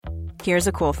Here's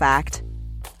a cool fact.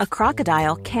 A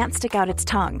crocodile can't stick out its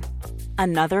tongue.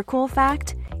 Another cool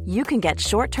fact, you can get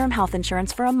short-term health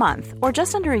insurance for a month or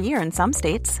just under a year in some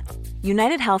states.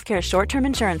 United Healthcare short-term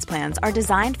insurance plans are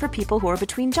designed for people who are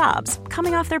between jobs,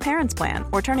 coming off their parents' plan,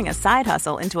 or turning a side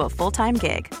hustle into a full-time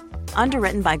gig.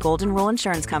 Underwritten by Golden Rule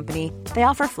Insurance Company, they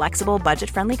offer flexible,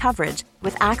 budget-friendly coverage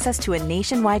with access to a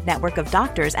nationwide network of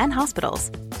doctors and hospitals.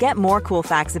 Get more cool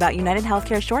facts about United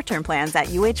Healthcare short-term plans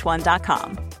at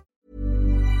uh1.com.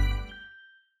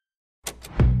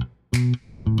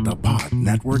 The Pod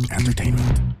Network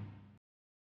Entertainment.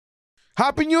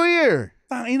 Happy New Year!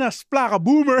 Tangina, splaka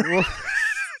boomer.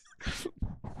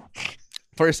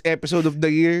 First episode of the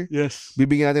year. Yes.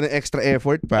 Bibigyan natin ng extra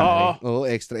effort. Oo,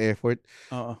 extra effort.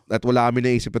 Oo. At wala kami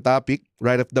naisip na topic.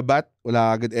 Right off the bat,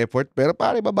 wala agad effort. Pero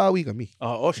pare, babawi kami.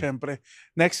 Oo, syempre.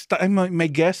 Next time,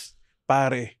 may guest,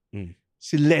 pare.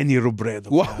 Si Lenny Robredo.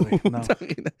 Wow!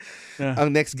 Pare. No. Yeah.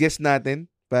 Ang next guest natin,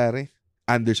 pare,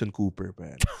 Anderson Cooper,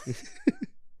 pare.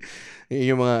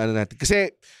 Yun yung mga ano natin.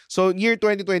 Kasi, so year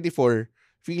 2024,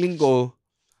 feeling ko,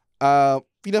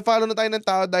 pina-follow na tayo ng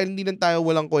tao dahil hindi lang tayo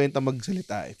walang kwenta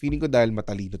magsalita. Feeling ko dahil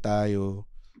matalino tayo,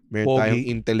 meron tayong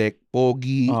intellect,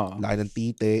 pogi, laki ng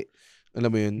tite,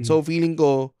 alam mo yun. So feeling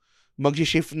ko,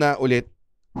 mag-shift na ulit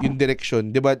yung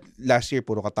direction. Diba last year,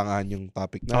 puro katangahan yung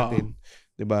topic natin.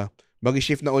 Diba?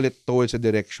 Mag-shift na ulit towards a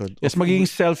direction. Yes, magiging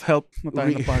self-help na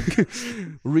tayo na pag.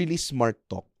 Really smart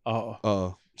talk.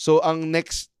 Oo. So ang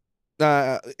next,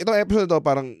 itong episode to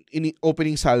parang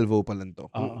opening salvo pa lang to.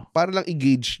 Para lang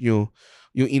i-gauge nyo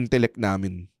yung intellect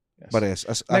namin. Yes. Pares.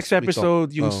 As next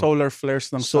episode, yung solar flares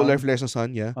ng sun. Solar flares ng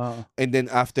sun, yeah. And then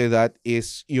after that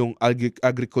is yung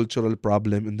agricultural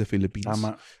problem in the Philippines.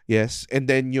 Tama. Yes. And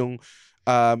then yung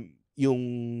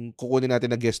kukunin natin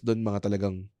na guest doon, mga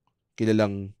talagang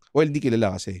kilalang, well, hindi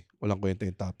kilala kasi walang kwenta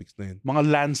yung topics na yun. Mga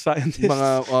land scientists.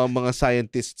 Mga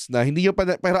scientists na hindi nyo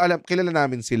pa, pero kilala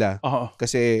namin sila.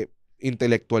 Kasi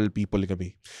intellectual people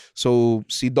kami. So,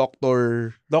 si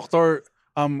Dr.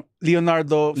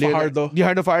 Leonardo Fajardo.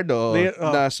 Leonardo Fajardo,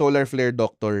 na solar flare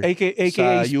doctor. AKA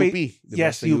sa UP. Diba?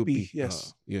 Yes, sa UP.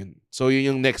 Yes. Yun. So,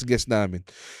 yun yung next guest namin.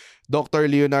 Dr.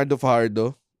 Leonardo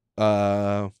Fajardo,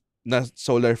 na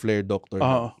solar flare doctor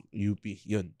ng UP.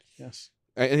 Yun. Yes.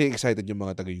 Ay, excited yung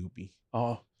mga taga-UP.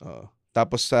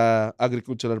 Tapos sa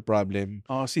agricultural problem.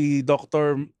 Si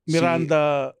Dr.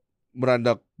 Miranda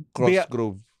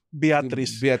Crossgrove.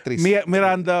 Beatrice.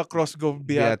 Miranda Crossgrove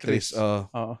Beatrice.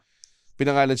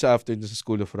 Pinangalan siya after sa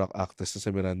School of Rock actress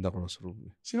sa Miranda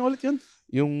Crossgrove. Sino ulit yun?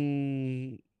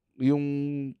 Yung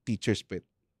teacher's pet.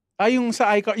 Yung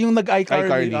sa iCarly, yung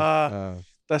nag-iCarly.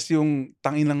 Tas yung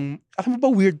tanginang, alam mo ba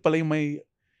weird pala yung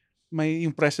may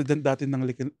yung president dati ng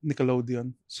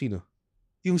Nickelodeon. Sino?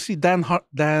 Yung si Dan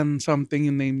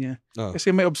something yung name niya.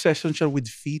 Kasi may obsession siya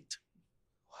with feet.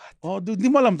 What? Dude, hindi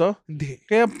mo alam to? Hindi.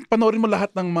 Kaya panoorin mo lahat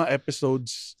ng mga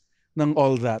episodes ng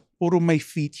All That. Puro may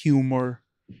feet humor.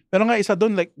 Pero nga isa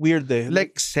doon, like, weird eh.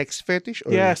 Like sex fetish?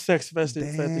 Or? Yeah, sex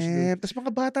fetish. Tapos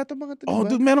mga bata to mga to, diba?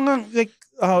 Dude, meron nga, like,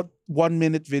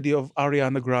 1-minute video of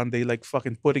Ariana Grande, like,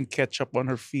 fucking putting ketchup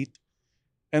on her feet.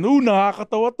 And,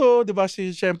 nakakatawa to. Diba?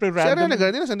 Siyempre, random. Ariana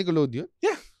Grande na sa Nickelodeon?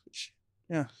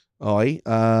 Yeah. Okay.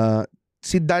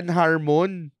 Si Dan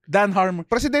Harmon.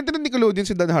 Presidente ng Nickelodeon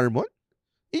si Dan Harmon?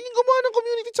 Yung gumawa ng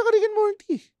Community sa Rick and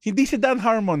Morty. Hindi si Dan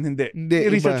Harmon, hindi.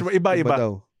 I-research mo, iba.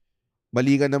 Daw.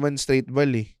 Mali ka naman, straight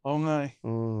ball eh. Oo nga eh.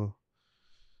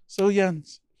 So yan.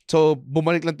 So,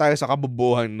 bumalik lang tayo sa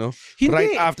kabubuhan, no? Hindi.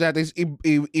 Right after that is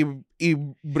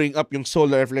i-bring up yung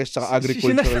solar flares sa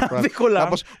agricultural Sinasabi ko lang.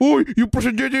 Tapos, yung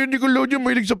presidente ng Nickelodeon,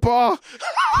 mahilig sa pa.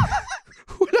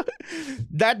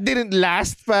 That didn't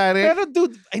last, pare. Pero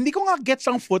dude, hindi ko nga gets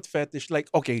ang foot fetish.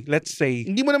 Like, okay, let's say.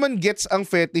 Hindi mo naman gets ang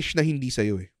fetish na hindi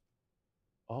sa'yo eh.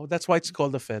 That's why it's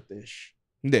called a fetish.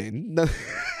 Hindi.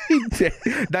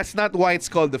 That's not why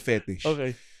it's called the fetish.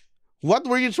 Okay. What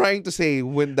were you trying to say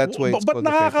when that's why it's called the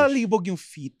fetish? But nakakalibog yung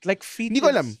feet. Like feet. Hindi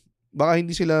ko alam. Baka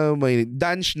hindi sila may...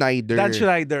 Dan Schneider.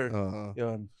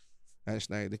 Yun. Dan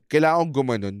Schneider. Kailangan kong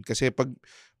gumanon kasi pag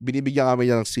binibigyan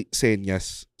kami ng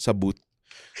senyas sa booth,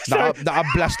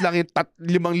 naka-blast lang yung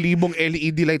 5,000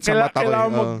 LED lights sa mata ko.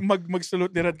 Kailangan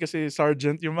mag-salute ni Rad kasi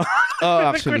sergeant yung mga...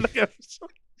 Actually.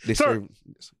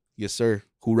 Yes, sir.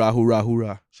 Hurrah, hurrah,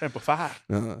 hurrah. Siyempre, fa.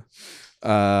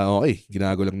 Okay,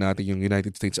 ginago lang natin yung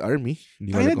United States Army.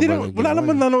 Wala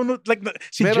naman nanonood. Like,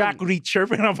 si Jack Reacher,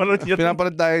 pinapanood niya.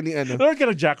 Pinapanood tayo ni ano. Meron ka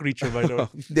na Jack Reacher, by the way.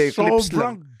 Hindi, clips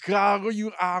lang. Sobrang gago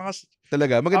yung angas.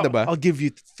 Talaga? Maganda ba? I'll give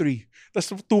you 3.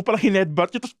 Tapos 2 pa lang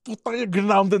hinedbutt. Tapos putang yung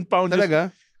ground and pound.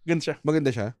 Talaga?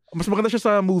 Maganda siya? Mas maganda siya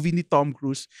sa movie ni Tom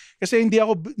Cruise. Kasi hindi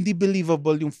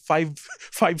believable yung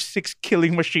 5'6"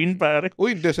 killing machine, pare.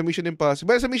 Uy, hindi. Sa Mission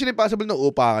Impossible. Sa Mission Impossible,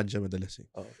 nauupakan siya madalas eh.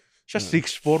 Siya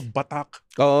 6'4", batak.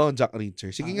 Oo, Jack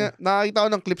Reacher. Sige nga, nakakita ko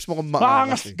ng clips mo kung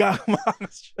maangas.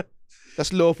 Maangas siya.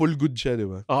 Tas lawful good siya, di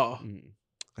ba? Oo.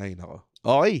 Ay, nako.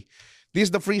 Okay. This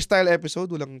is the freestyle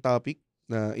episode. Walang topic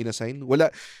na inassign.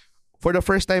 Wala. For the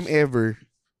first time ever,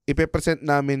 ipepresent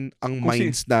namin ang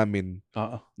minds namin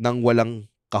ng walang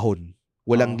kahon.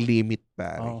 Walang limit,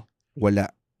 pare. Wala.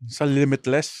 Sa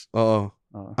limitless? Oo.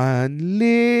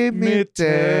 Unlimited.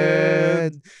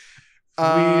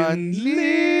 Unlimited.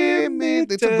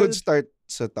 It's a good start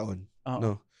sa taon.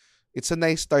 No? It's a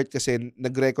nice start kasi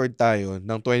nag-record tayo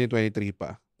ng 2023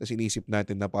 pa. Tapos inisip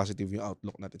natin na positive yung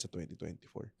outlook natin sa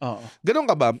 2024. Ganun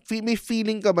ka ba? May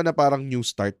feeling ka ba na parang new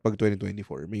start pag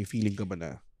 2024? May feeling ka ba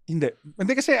na? Hindi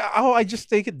kasi ako, I just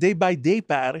take it day by day,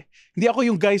 pare. Hindi ako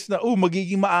yung guys na,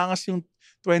 magiging maangas yung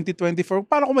 2024.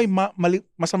 Paano kung may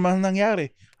masama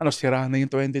nangyari? Sira na yung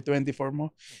 2024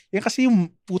 mo? Yan kasi yung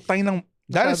putay ng...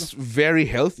 That is very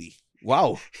healthy.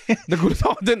 Wow. Nagulat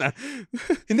ako dun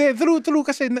Hindi, true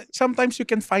kasi sometimes you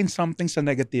can find something sa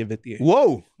negativity.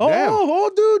 Whoa. Damn. Oh,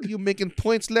 dude. You're making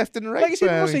points left and right. Like,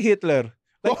 isipin mo si Hitler.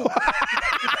 Like,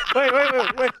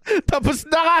 wait. Tapos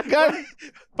na kagad.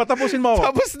 Patapusin mo ako.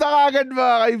 Tapos na kagad,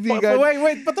 mga kaibigan.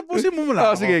 Wait. Patapusin mo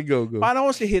muna ako. Sige, go. Paano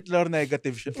kung si Hitler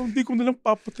negative siya? Hindi ko nalang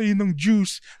papatayin ng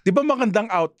Jews. Di ba magandang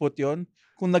output yon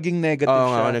kung naging negative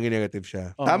siya? Oo, naging negative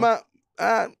siya. Tama.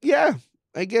 Yeah.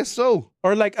 I guess so.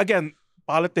 Or like, again,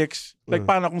 politics. Like,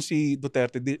 paano kung si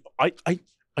Duterte,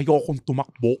 ayokong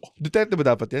tumakbo. Duterte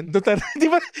ba dapat yan? Duterte,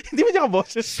 hindi ba niya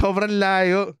kaboses? Sobrang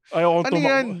layo. Ayokong tumakbo.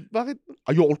 Yan? Bakit?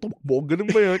 Ayokong tumakbo. Ganun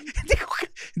ba yun?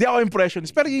 Hindi ako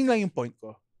impressionist. Pero yun lang yung point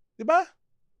ko. Diba?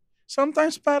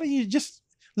 Sometimes, parang you just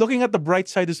looking at the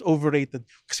bright side is overrated.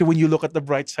 Kasi when you look at the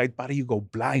bright side, parang you go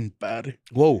blind, pare.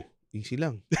 Wow. Easy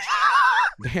lang.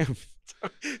 Damn.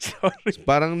 Sorry.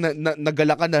 Parang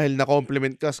nagala ka dahil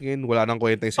na-compliment ka ngayon wala nang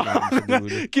kwenta yung sinabi sa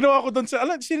dulo. Kinuha ko doon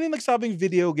sino yung nagsabing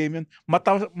video game yun?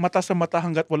 Mata sa mata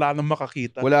hanggat wala nang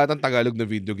makakita. Wala atang Tagalog na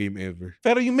video game ever.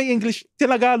 Pero yung may English,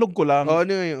 tinagalog ko lang. Ano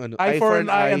yung Eye for an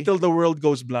eye until the world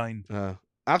goes blind.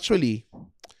 Actually,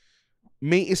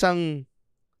 may isang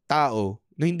tao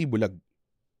na hindi bulag.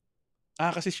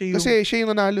 Kasi siya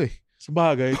yung nanalo eh.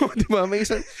 Sabagay. Diba? May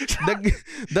isang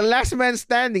the last man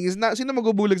standing is not, sino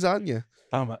magubulag sa kanya?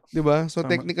 Tama. Diba? So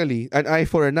technically, an eye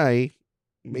for an eye,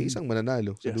 may isang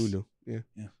mananalo sa dulo. Yeah.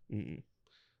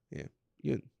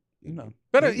 Yun.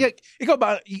 Pero ikaw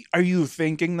ba, are you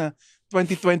thinking na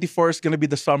 2024 is gonna be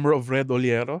the summer of Red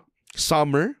Oliero?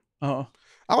 Summer? Oo.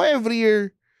 Ako every year,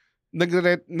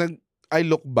 I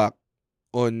look back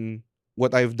on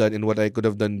what I've done and what I could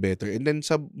have done better. And then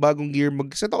sa bagong year,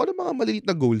 mag-set ako ng mga maliliit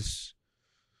na goals.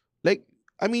 Like,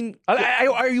 I mean...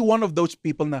 Are you one of those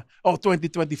people na,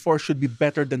 2024 should be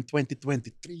better than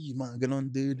 2023? Mga ganon,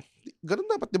 dude. Ganon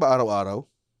dapat, di ba, araw-araw?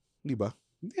 Di ba?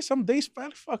 Hindi, some days,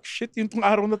 parang fuck shit, yung tong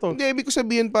araw na to. Hindi, ibig ko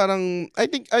sabihin parang, I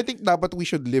think dapat we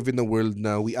should live in a world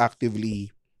na we actively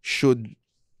should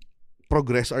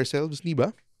progress ourselves, di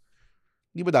ba?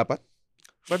 Di ba dapat?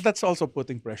 But that's also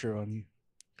putting pressure on you.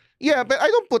 Yeah, but I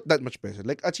don't put that much pressure.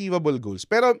 Like, achievable goals.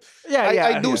 Pero,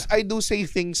 I do say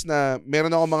things na,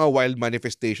 meron ako mga wild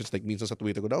manifestations. Like, minsan sa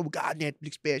Twitter ko,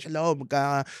 magka-Netflix special ako,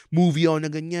 magka-movie ako na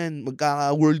ganyan,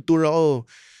 magka-world tour ako.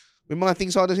 May mga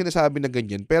things ako na sinasabi na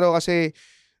ganyan. Pero kasi,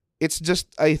 it's just,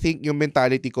 I think, yung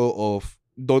mentality ko of,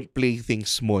 don't play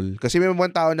things small. Kasi may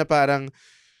mga tao na parang,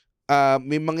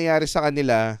 may mangyayari sa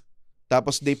kanila,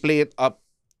 tapos they play it up,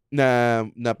 na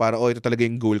para ito talaga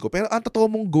yung goal ko. Pero ang totoo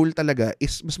mong goal talaga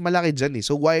is mas malaki dyan eh.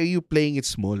 So why are you playing it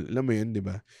small? Alam mo yun, di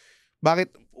ba?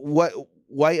 Bakit,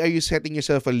 why are you setting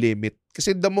yourself a limit?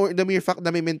 Kasi the mere fact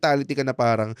na may mentality ka na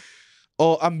parang,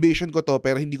 ambition ko to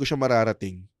pero hindi ko siya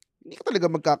mararating. Hindi ka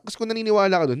talaga kasi kung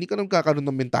naniniwala ka doon, hindi ka nang kakaroon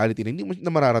ng mentality na hindi mo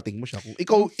na mararating mo siya. Kung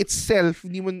ikaw itself,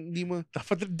 hindi mo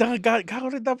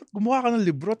dapat gumawa ka ng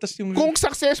libro. Tas yung... Kung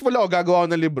successful ako, gagawa ko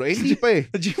ng libro. Hindi pa eh.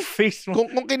 Yung face mo.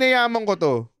 Kung kinayaman ko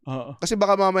to, kasi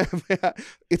baka mamaya,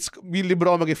 yung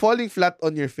libro ko Falling Flat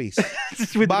on Your Face.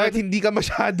 Bakit hindi ka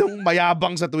masyadong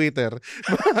mayabang sa Twitter?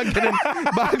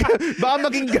 Baka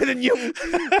maging ganun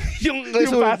yung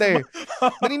resulta eh.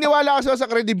 Naniniwala kasi sa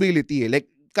credibility eh. Like,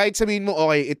 kahit sabihin mo,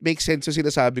 okay, it makes sense yung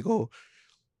sinasabi ko,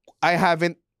 I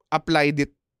haven't applied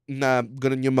it na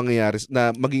ganun yung mangyayari,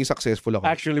 na maging successful ako.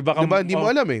 Actually, baka... Diba? Hindi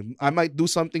mo alam eh. I might do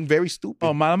something very stupid.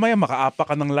 Mamaya makaapa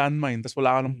ka ng landmine, tas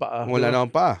wala ka ng paa. Wala na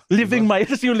akong paa.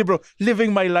 Tas yung libro,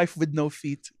 Living My Life with No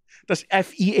Feet. Tas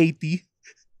F-E-A-T.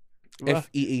 Diba?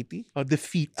 F-E-A-T?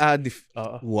 Defeat.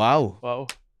 Wow.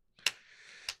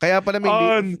 Kaya pala may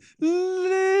Unlimited.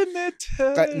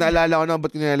 naalala ko na ba't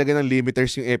nilalagay ng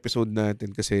limiters yung episode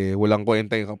natin kasi walang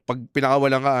kwenta yung pag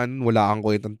pinakawalang kaan, wala kang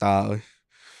kwentang tao.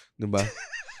 Diba?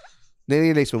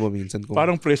 Nare-realize mo ba minsan kung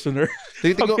Parang prisoner.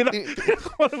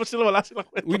 Wala silang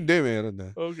kwenta. Hindi, meron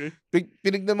na. Okay.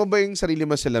 Tinignan mo ba yung sarili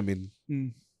mo sa salamin?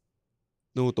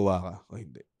 Natutuwa ka o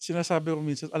hindi? Sinasabi ko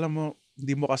minsan, alam mo,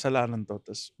 hindi mo kasalanan to.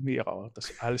 Tapos umiyak ako. Tapos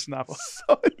alis na ako.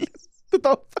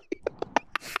 Totoo pa.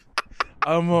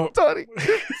 Alam mo, Sorry.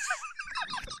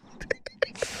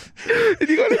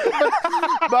 Hindi ko alam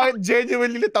bakit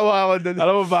genuinely natawa ako doon.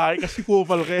 alam mo bakit? Kasi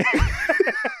kupal ka eh.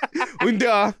 Hindi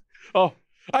Oh.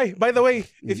 Ay, by the way,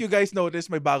 if you guys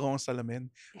notice, may bagong salamin.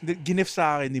 Ginif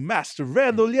sa akin ni Master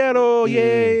Red Oliero.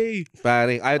 Yay!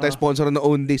 Pare, ayaw tayo sponsor na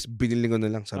Own Days. Binili ko na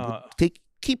lang. Sabi ko,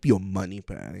 keep your money,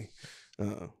 pare.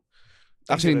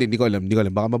 Actually, hindi ko alam.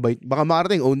 Baka mabait. Baka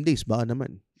makarating Own Days. Baka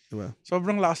naman. Diba?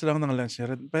 Sobrang lakas lang ng lens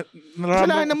niya.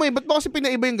 Kasalanan mo eh. Ba't mo kasi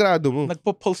pinaiba yung grado mo?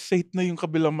 Nagpo-pulsate na yung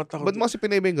kabilang mata ko. Ba't mo kasi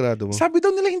pinaiba yung grado mo? Sabi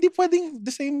daw nila hindi pwedeng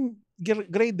the same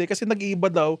grade eh. Kasi nag-iiba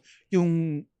daw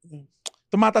yung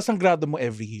tumataas ang grado mo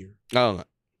every year. Oo nga.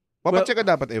 Papacheck ka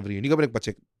dapat every year. Hindi ka ba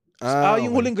nagpacheck?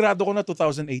 Yung huling grado ko na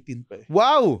 2018 pa eh.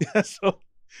 Wow! So,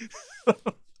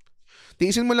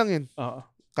 tiisin mo lang yan.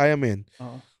 Kaya mo yan.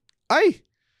 Ay!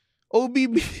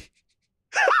 OBB!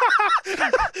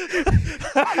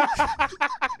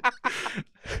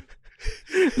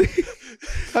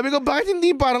 Sabi ko, bakit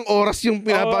hindi parang oras yung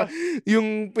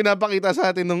pinapakita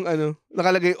sa atin nung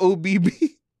nakalagay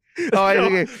OBB? Okay,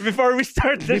 sige. Before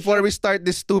we start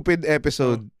this stupid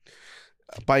episode,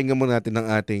 pakinggan mo natin ng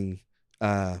ating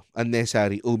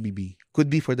unnecessary OBB. Could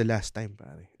be for the last time,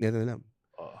 pare. Hindi na alam.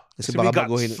 Kasi we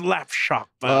got Slapshot.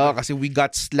 Kasi we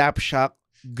got Slapshot,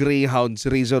 Greyhounds,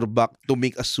 Razorback to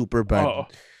make a super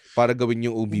band. Para gawin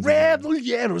yung OBB. Red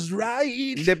Oliero's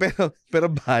right. Hindi,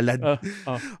 pero ballad.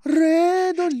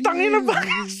 Red Oliero. Tangina ba?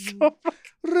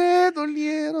 Red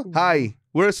Oliero. Hi,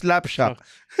 we're Slapshot.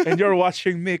 And you're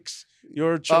watching Mix.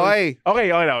 Your choice.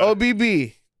 Okay.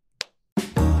 OBB.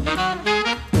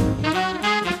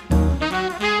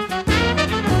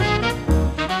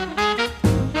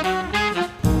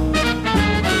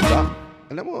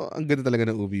 Alam mo, ang ganda talaga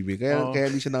ng OBB. Kaya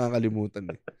hindi siya nakakalimutan.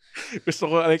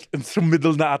 Gusto ko like sa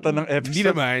middle na ata ng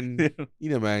episode. Hindi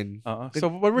naman.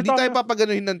 So when we're hindi tayo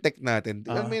papaganuhin ng tech natin.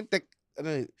 Tignan mo yung tech,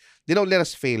 they don't let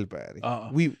us fail, pare.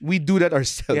 We do that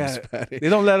ourselves, pare. They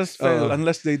don't let us fail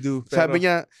unless they do. Sabi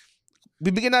niya,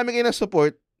 bibigyan namin kayo ng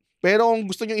support, pero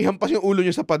kung gusto nyo ihampas yung ulo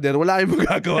nyo sa pader, wala kayong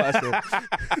magagawa, sir.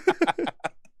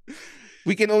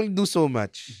 We can only do so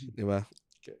much. Diba?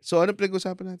 So, ano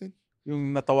pinag-usapan natin?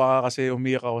 Yung natawa ka kasi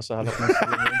umiyak ako sa harap ng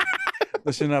salamin.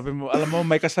 Tapos sinabi mo, alam mo,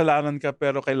 may kasalanan ka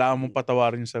pero kailangan mong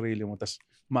patawarin yung sarili mo. Tapos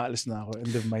maalis na ako.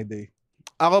 End of my day.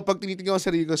 Ako, pag tinitingnan ko ang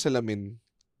sarili ko sa salamin,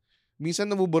 minsan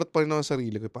nabuburot pa rin ako sa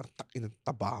sarili ko. Parang, takin,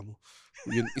 taba mo.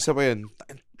 Yun, isa pa yun.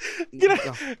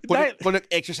 Kung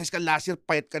nag-exercise ka last year,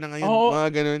 payat ka na ngayon. Mga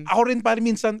ganun. Ako rin pa rin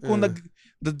minsan, kung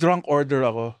the drunk order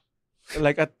ako,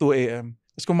 like at 2 a.m.,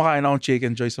 tapos kumakain akong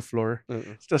Chicken Joy sa floor.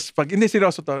 Tapos pag, hindi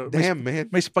seryoso to.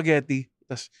 May spaghetti.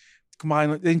 Tapos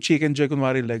kumakain yung Chicken Joy,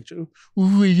 kunwari leg.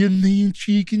 Uy, yan na yung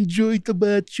Chicken Joy,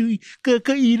 tabachoy.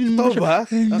 Kakainin mo siya.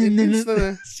 Ito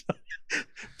ba?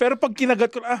 Pero pag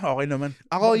kinagat ko, okay naman.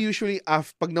 Ako usually,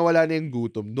 pag nawala na yung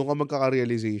gutom, doon ka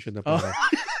magkaka-realization na parang,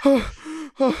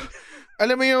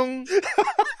 alam mo yung,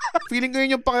 feeling ko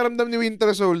yun yung pakiramdam ni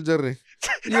Winter Soldier eh.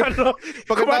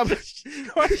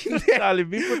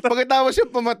 Pagkatapos yung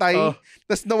pamatay,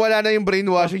 tas nawala na yung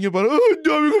brainwashing niya, parang,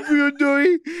 dami ko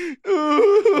Joy.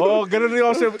 Ganun rin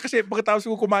ako. Kasi pagkatapos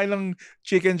ko kumain ng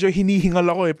Chicken Joy, hinihingal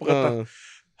ako eh.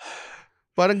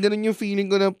 Parang ganun yung feeling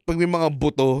ko na pag may mga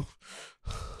buto.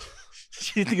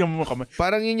 Tingnan mo kami.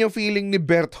 Parang yun yung feeling ni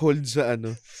Berthold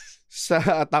sa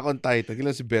Attack on Titan.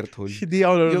 Kailan si Berthold? Hindi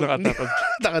ako ng Attack on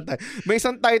Titan. May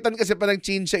isang Titan kasi parang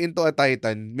change siya into a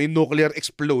Titan. May nuclear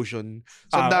explosion.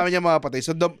 So, ang dami niya mapatay.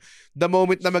 So, the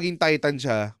moment na maging Titan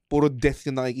siya, puro death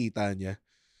yung nakikita niya.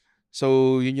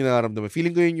 So, yun yung nararamdaman.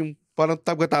 Feeling ko yun yung parang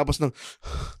pagkatapos ng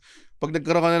pag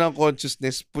nagkaroon ka na ng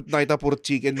consciousness, nakita puro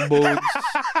chicken bones.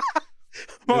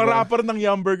 Mga rapper ng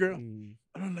Yumburger.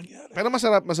 Ano nangyari? Pero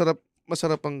masarap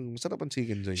ang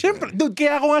Chicken Joy. Siyempre, dude,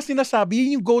 kaya ako nga sinasabi,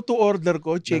 yun yung go-to order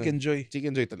ko, Chicken Joy.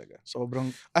 Chicken Joy talaga.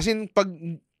 Sobrang... As in, pag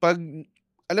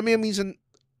alam mo yung minsan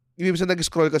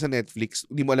nag-scroll ka sa Netflix,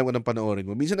 hindi mo alam kung anong panoorin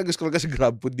mo. Minsan nag-scroll ka sa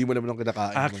GrabFood, hindi mo alam anong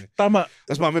kinakain mo. Tama.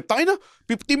 Tapos mami, tayo na,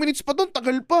 50 minutes pa doon,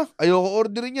 tagal pa. Ayoko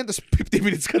orderin yan. Tapos 50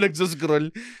 minutes ka nag-scroll.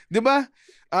 Di ba?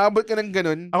 Aabot ka ng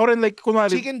ganun. Ako rin, like,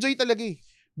 kunwari, Chicken Joy talaga eh.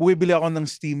 bumibili ako ng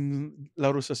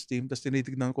laro sa Steam, tapos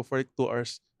tinitignan ko for like 2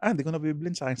 hours. Hindi ko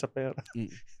nabibilin sa akin sa pera.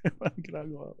 Parang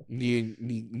ginagawa ko.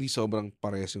 Hindi sobrang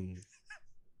pares yung...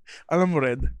 Alam mo,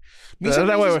 Red?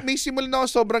 May simulan ako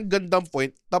sobrang gandang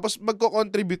point, tapos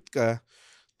magko-contribute ka,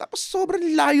 tapos sobrang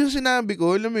layo sinabi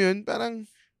ko. Alam mo yun? Parang...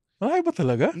 Malayo ba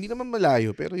talaga? Hindi naman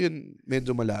malayo, pero yun,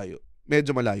 medyo malayo.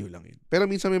 Medyo malayo lang yun. Pero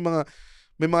minsan may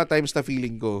mga times na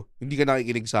feeling ko, hindi ka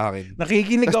nakikinig sa akin.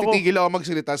 Nakikinig tapos ako. Tapos titigil ako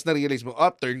magsalita, tapos na-realize mo,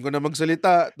 turn ko na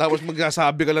magsalita. Tapos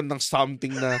magsasabi ka lang ng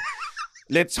something na,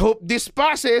 let's hope this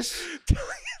passes.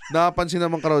 Napansin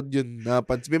naman crowd yun.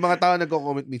 May mga tao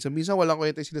nagko-comment minsan. Minsan walang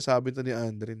kwenta yung sinasabi to ni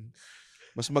Andren.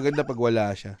 Mas maganda pag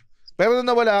wala siya. Pero nung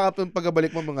nawala ka,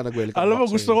 pagkabalik mo, mga nag-welcome. Alam mo,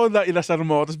 gusto ko na ilasar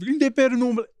mo. Tapos hindi, pero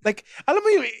nung, like, alam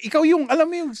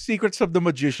mo yung Secrets of the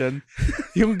Magician?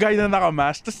 Yung guy na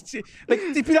nakamask. Tapos, like,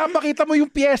 pinapakita mo yung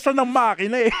pyesa ng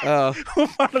makina eh.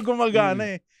 Paano gumagana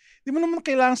eh. Di mo naman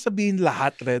kailangan sabihin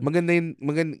lahat, Red. Maganda yun.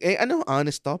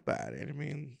 Honest to, pare. I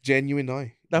mean, genuine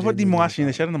eh. Dapat di mo nga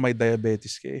sinashare na may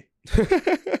diabetes ka eh.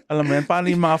 Alam mo yan, paano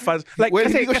yung mga fans? Like,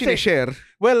 hindi ko sinashare.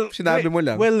 Sinabi mo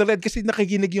lang. Well, Red, kasi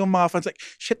nakikinig yung mga fans, like,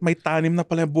 shit, may tanim na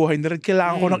pala yung buhay ni Red.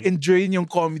 Kailangan ko nang enjoyin yung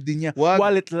comedy niya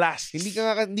while it lasts. Hindi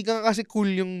ka nga kasi cool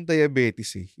yung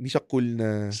diabetes eh. Hindi siya cool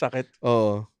na... Sakit.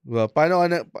 Oo. Diba? Paano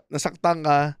ka nasaktan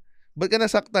ka? Ba't ka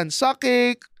nasaktan?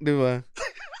 Sakik! Diba?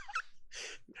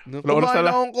 Kumain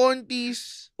akong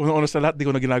kontis. Unang-una sa lahat, di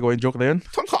ko na ginagawa yung joke na yun.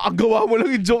 Kakagawa mo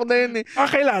lang yung joke na yun eh.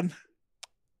 Kailan?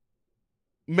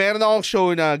 Meron akong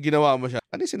show na ginawa mo siya.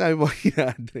 Ano yung sinabi mo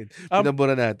kina Andren?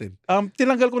 Pinabura natin.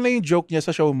 Tinanggal ko na yung joke niya sa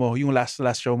show mo, yung last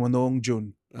show mo noong June.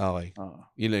 Okay.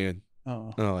 Yun lang yun.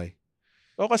 Okay.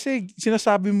 Kasi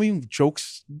sinasabi mo yung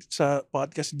jokes sa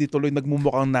podcast, hindi tuloy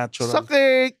nagmumukhang natural.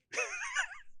 Sakik!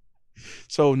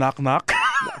 So, knock-knock?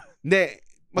 Hindi.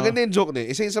 Maganda yung joke na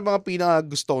yun. Isa yung sa mga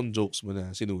pinaka-gusto kong jokes mo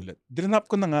na sinulat. Dinanap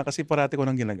ko na nga kasi parati ko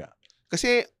nang ginaga.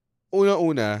 Kasi,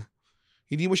 una-una,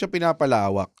 hindi mo siya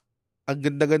pinapalawak. Ang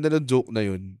ganda-ganda ng joke na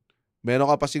yun. Meron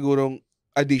ka pa sigurong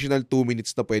additional 2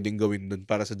 minutes na pwedeng gawin dun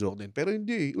para sa joke na yun. Pero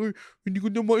hindi eh. Hindi ko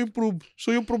na ma-improve.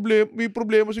 So yung may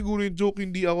problema siguro yung joke,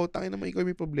 hindi ako. Tangin naman ikaw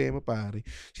may problema, pare.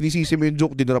 Sinisisi mo yung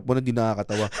joke, dinarap mo na, di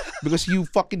nakakatawa. Because you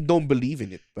fucking don't believe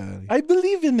in it, pare. I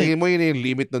believe in it. Tingin mo yun na yung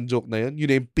limit ng joke na yun? Yun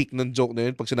na yung peak ng joke na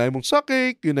yun? Pag sinabi mong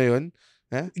sakik, yun na yun?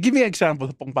 Ha? Give me an example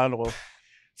pang paano ko.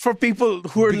 For people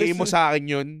who are listening. Bigay mo sa akin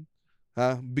yun.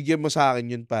 Ha? Bigyan mo sa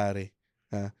akin yun, pare.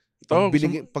 Ha?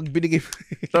 Pag binigay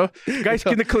so, guys,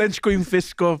 kine-clench ko yung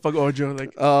fist ko pag audio.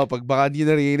 Like, pag baka hindi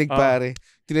narinig, pare.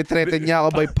 Tinetreaten niya ako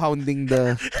by pounding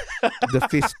the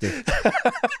fist. Eh.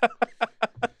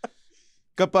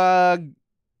 Kapag,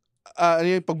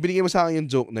 pag binigay mo sa akin yung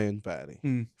joke na yun, pare,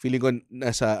 feeling ko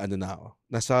nasa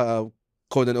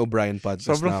Conan O'Brien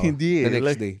podcast sobrang na ako. Hindi the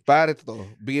next day. Pare, totoo.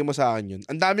 Bigay mo sa akin yun.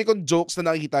 Ang dami kong jokes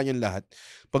na nakikita niyo lahat.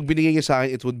 Pag binigay niyo sa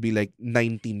akin, it would be like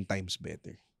 19 times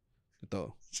better.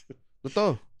 Totoo.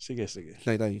 Sige.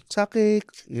 Sakik.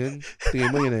 Yun. Tingin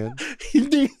mo yun na yun.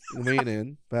 Hindi. Tingin mo yun na yun,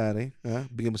 pare. Ha?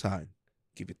 Bigyan mo sa akin.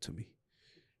 Give it to me.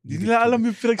 Hindi na alam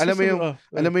yung pinagsasabi.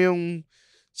 Alam mo yung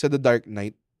sa The Dark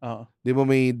Knight, di ba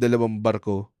may 2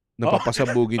 barko na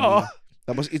papasabugin mo?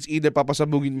 Tapos it's either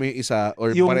papasabugin mo yung isa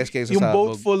or pares kayo sa yung sabog.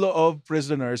 boat full of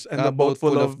prisoners and the boat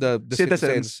full of the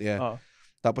citizens. Yeah.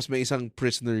 Tapos may isang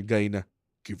prisoner guy na,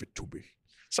 give it to me.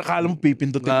 Sakala mo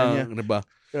pipindutin na niya. Diba?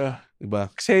 Yeah.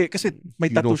 Diba? Kasi may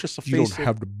tattoo siya sa face. You don't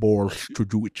have the balls to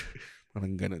do it.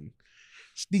 Parang ganun.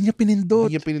 Hindi niya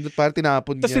pinindot. Parang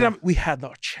tinapon niya. Tapos we had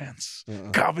our chance.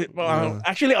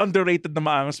 Actually, underrated na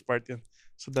maangas part yan.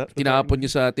 So tinapon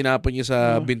niya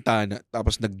sa bintana.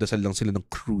 Tapos nagdasal lang sila ng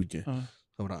crew niya.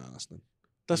 Sobrang angas nun.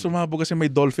 Tapos sumabog kasi may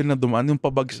dolphin na dumaan. Yung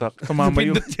pabagsak. Tumama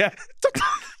yung... niya.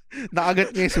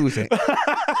 Nakagat niya yung susi.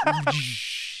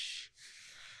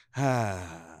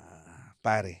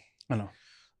 Pare. Ano?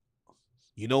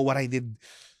 You know what I did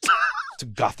to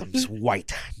Gotham's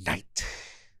White Knight?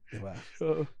 Diba?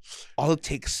 All it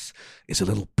takes is a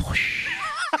little push.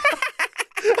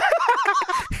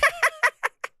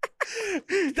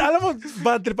 Alam mo,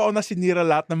 bad trip ako na sinira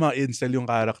lahat ng mga incel yung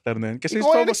character na yun. Kasi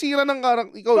ikaw ay nagsira ng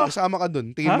character. Ikaw, kasama ka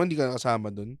dun. Tingin mo, hindi ka kasama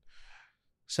dun.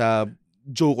 Sa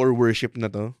Joker worship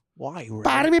na to. Why, Red?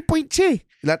 Pare, may point siya eh.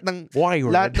 Why,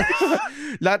 Red?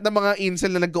 Lahat ng mga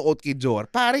incel na nag-go-out kay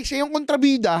Joker. Pare, siya yung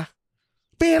kontrabida.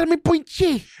 Pero may point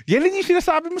siya eh. Yan yung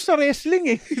sinasabi mo sa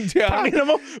wrestling eh. Pakina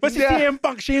mo, si CM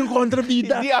Punk siya yung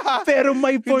kontrabida. Pero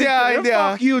may point.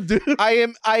 Fuck you, dude. I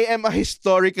am a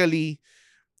historically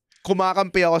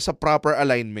kumakampi ako sa proper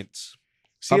alignments.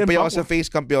 Kampi ako sa face,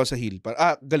 kampi ako sa heel.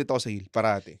 Galit ako sa heel,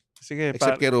 parati. Sige,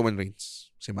 except kay Roman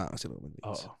Reigns. Si Roman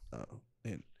Reigns.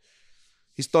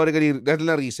 Historically, dahil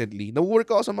na recently, na-work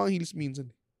ako sa mga heels minsan.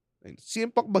 CM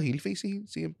Punk ba heel face?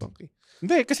 CM Punk eh.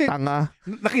 Hindi, kasi Tanga.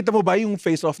 nakita mo ba yung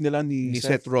face-off nila ni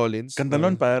Seth Rollins. Ganda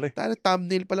nun, pare.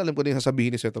 Thumbnail pala. Alam ko na yung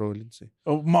sasabihin ni Seth Rollins eh.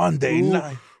 Oh, Monday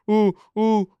night.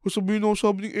 Sabihin ako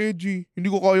sabi ni Edgy, hindi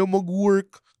ko kaya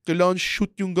mag-work. Kailangan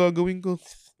shoot yung gagawin ko.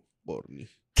 Borny.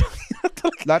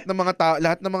 lahat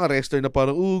ng mga wrestler na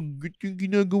parang, git yung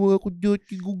ginagawa ko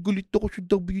dati. Galit ako sa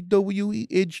WWE,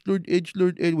 Edgelord,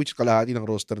 which kalahati ng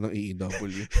roster ng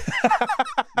AEW.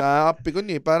 Nakakapikon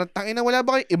eh. Parang, tangina, wala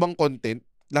ba kayo ibang content?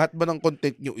 Lahat ba ng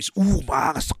content nyo is,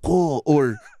 maakas ako.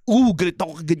 Or, galit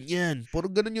ako kaganyan.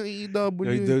 Parang ganun yung AEW.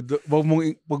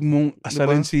 Wag mong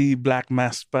asalin si Black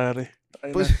Mass, pare.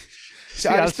 Si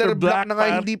Aleister Black na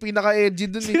nga hindi pinaka-edgy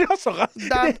dun eh. Seryoso ka? Si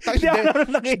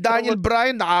Daniel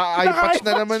Bryan, naka-eye-patch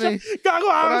na naman eh.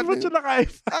 Gago, angas mo siya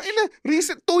naka-eye-patch.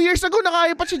 Recent, 2 years ago,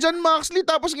 naka-eye-patch si John Moxley,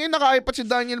 tapos ngayon naka-eye-patch si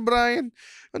Daniel Bryan.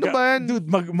 Ano ba yan? Dude,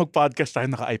 mag-podcast tayo,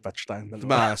 naka-eye-patch tayo.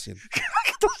 Tumakas yun.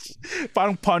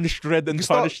 Parang punished Red and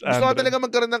punished Andre. Gusto ko talaga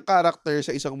magkaroon ng character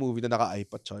sa isang movie na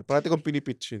naka-eye-patch. Parati kong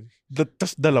pinipitch yun.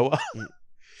 Tas dalawa.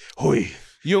 Hoy.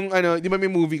 Yung di ba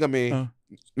may movie kami?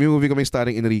 May movie kami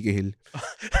starring Enrique Hill.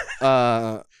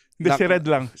 Si Red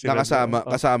lang.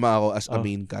 Kasama ako as a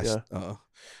main cast.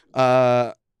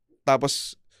 Yeah.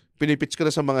 Tapos pinipitch ko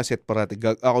na sa mga set parati.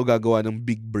 Ako gagawa ng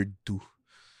Big Bird 2.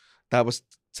 Tapos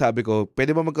sabi ko,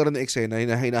 pwede ba magkaroon ng eksena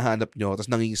na hinahanap nyo tapos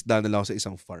nangingisda na lang ako sa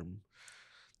isang farm.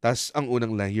 Tapos ang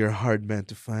unang line, you're a hard man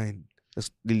to find.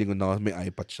 Tapos lilingon na ako, may eye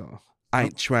patch ako. I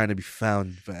ain't trying to be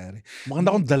found, pare.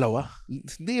 Maganda kong dalawa.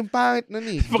 Hindi, yung pangit na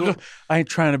ni. I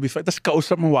ain't trying to be found. Tapos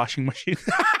kausap mo washing machine.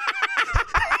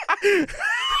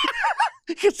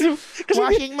 kasi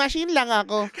washing machine lang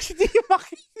ako. Kasi di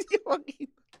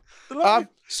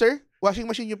makita. Sir, washing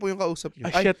machine niyo po yung kausap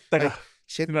niyo. Shit, teka.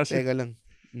 Teka lang.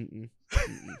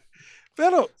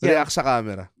 Pero, react sa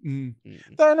camera.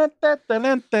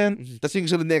 Tapos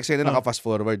yung sunod na eksena, naka-fast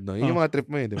forward, no? Yun yung mga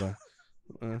trip mo di ba?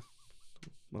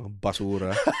 Mga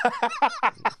basura.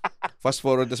 Fast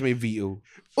forward, tapos may VO.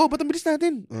 Ba't ang bilis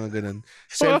natin? Ganun.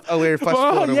 Self-aware, fast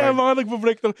forward. Yeah, mga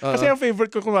nagpo-break to. Kasi ang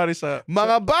favorite ko kumari sa...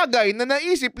 Mga bagay na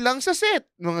naisip lang sa set.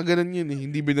 Mga ganun yun eh.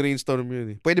 Hindi binrainstorm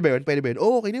yun eh. Pwede ba yun?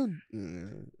 Okay na yun.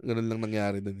 Ganun lang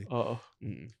nangyari dun eh. Oo.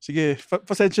 Sige,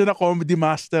 pasensya na comedy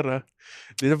master ha.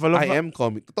 I am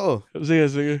comic. Totoo.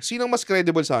 Sige. Sinong mas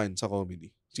credible sa akin sa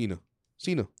comedy? Sino?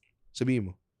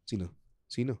 Sabihin mo. Sino?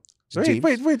 Si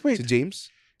James? Wait. Si James?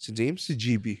 Si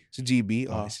GB. Si GB?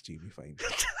 Si GB, fine.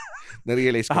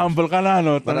 Na-realize ko. Humble ka na,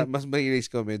 no? Mas ma-realize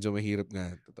ko, medyo mahirap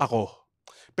nga. Ako.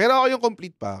 Pero ako yung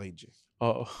complete package.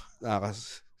 Oo.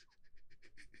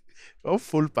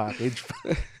 Full package.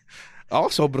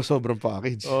 Ako sobrang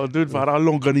package. Dude, parang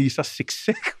longganisa,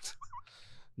 siksik.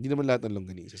 Hindi naman lahat ng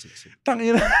longganisa siksik.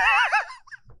 Tangina.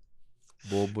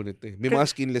 Bobo nito eh. May mga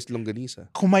skinless longganisa.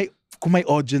 Kung may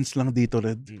audience lang dito,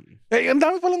 Red. Ang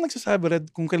dami palang nagsasabi, Red,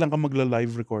 kung kailan ka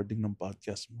magla-live recording ng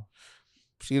podcast mo.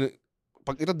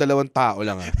 Pag ito, 2 tao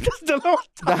lang 2 tao?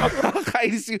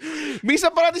 Nakakainis yun. Minsan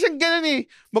parati siyang ganun eh.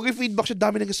 Mag-feedback siya,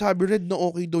 dami nagsasabi, Red, na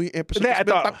okay daw yung episode. Hindi, 3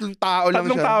 tao lang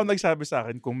siya. 3 tao nagsabi sa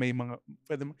akin kung may mga...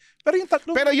 Pero yung 3...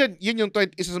 Pero yun yung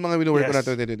isa sa mga wino-work ko na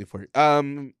 2024.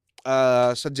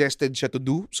 Suggested siya to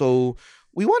do. So,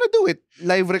 we wanna do it.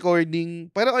 Live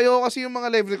recording. Pero ayoko kasi yung mga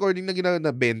live recording na ginagawa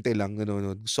na 20 lang.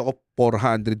 Gusto ko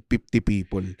 450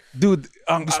 people. Dude,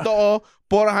 gusto ko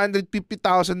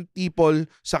 450,000 people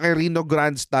sa Quirino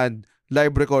Grandstand.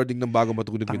 Live recording ng bago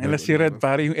matulog. Tangina si Red,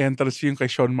 pare yung entrance yung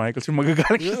kay Shawn Michaels. Yung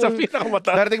magagaling siya sa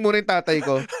pinakamataas. Darating muna yung tatay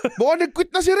ko. Baka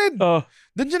nag-quit na si Red. Doon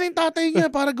dyan yung tatay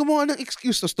niya para gumawa ng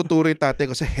excuse. Tapos tuturo yung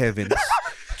tatay ko sa heavens.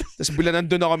 Tapos bila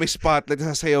nandun ako may spotlight.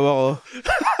 Sasayaw ako.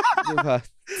 Diba?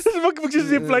 Tapos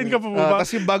magsisipline ka pa ba?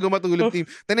 Tapos yung bago matulog team.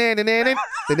 Tapos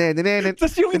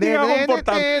yung hindi nga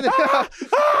komportable.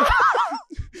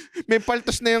 May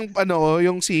paltos na yung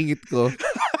yung singit ko.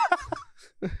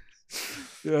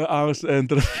 Angas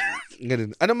entrance.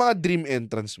 Ganun. Ano mga dream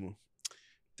entrance mo?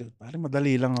 Dude, parang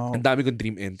madali lang ako. Ang dami kong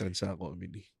dream entrance sa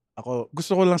comedy. Ako,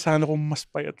 gusto ko lang sana kung mas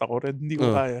payat ako, Red. Hindi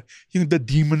ko kaya. Yung The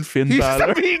Demon Finn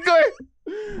Balor. Sabihin ko eh.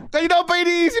 Kanina ko pa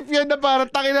iniisip yan na parang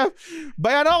takina.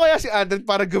 Bayan ako kaya si Andren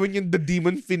para gawin yung The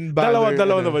Demon Finn Balor.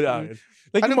 Dalawa na ba yan?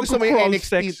 Like, ano gusto mo yung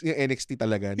NXT? Yung NXT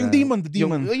talaga. Yung Demon, The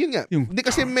Demon. Yun nga. Hindi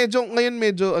kasi ngayon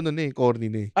medyo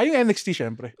corny na eh. Yung NXT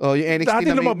syempre. Yung NXT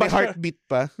dati na may heartbeat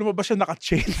pa. Lumabas siya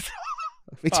naka-chain.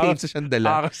 May chains siyang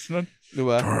dala. Akas nun.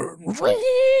 Diba?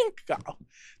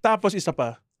 Tapos isa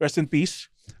pa. Rest in peace.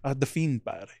 The Fiend,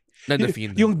 pare. Na The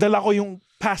Fiend. Yung dala ko yung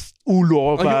past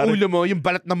ulo ko, pare. Yung ulo mo, yung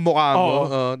balat ng mukha mo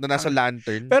na nasa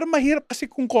lantern. Pero mahirap kasi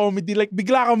kung comedy, like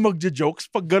bigla kang magja-jokes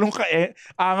pag ganun ka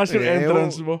angas yung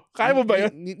entrance mo. Kaya mo ba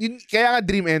yun? Kaya nga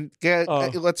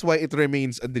that's why it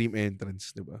remains a dream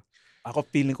entrance, di ba? Ako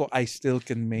feeling ko I still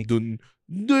can make Dun.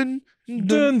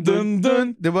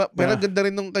 Diba? Pero ganda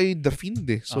rin nung kay The Fiend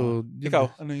eh. So,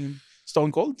 ikaw, ano yung Stone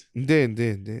Cold? Hindi.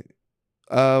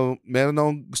 Meron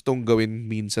akong gustong gawin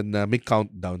minsan na may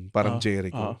countdown, parang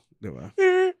Jericho. Diba?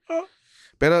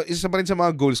 Pero isa pa rin sa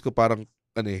mga goals ko, parang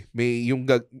may yung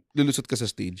lulusot ka sa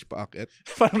stage, paakyat.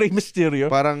 Parang Rey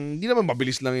Mysterio? Parang, hindi naman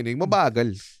mabilis lang yun eh.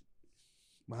 Mabagal.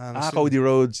 Cody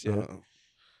Rhodes. Yeah.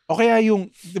 O kaya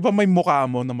yung, di ba may mukha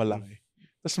mo na malaki?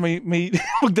 Tapos may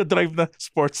magdadrive na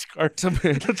sports car sa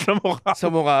mukha. Sa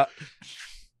mukha.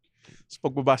 Tapos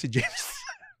pagbaba si James.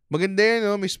 Maganda yun,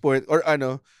 no? May sport.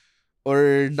 Or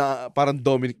na parang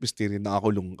Dominic Mysterio,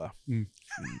 nakakulong ka.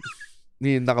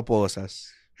 Hindi, nakaposas.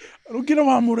 Anong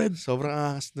ginawa mo, Red? Sobrang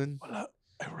angas nun. Wala.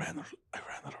 I ran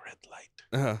a red light.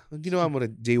 Anong ginawa mo,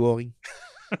 Red? Jaywalking?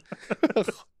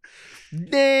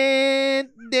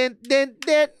 Den,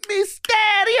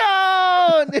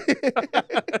 Mysterion!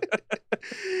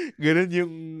 Ganun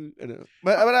yung,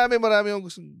 marami yung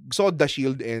gusto ko The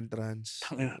Shield entrance.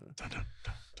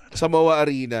 Samoa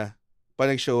Arena, pa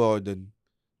nag-show ako dun,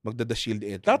 magda-The Shield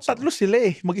entrance. Tatlo sila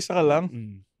eh, mag-isa ka lang.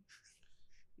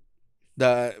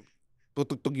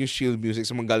 Tutugtog yung Shield music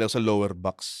sa mga galing sa lower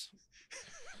box.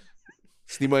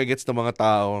 Hindi mo gets ng mga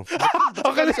tao.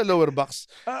 Okay sa lower box.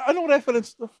 Anong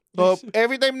reference to? So,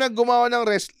 every time na gumawa ng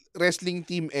wrestling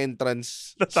team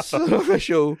entrance sa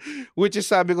show, which is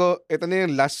sabi ko, ito na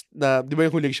yung last na, di ba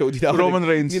yung huling show? Roman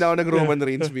Reigns. Hindi na ako nag-Roman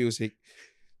Reigns music.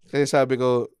 Kasi sabi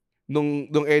ko, nung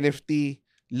NFT,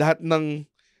 lahat ng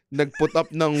nag-put up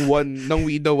ng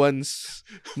We The Ones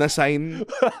na sign.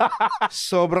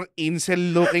 Sobrang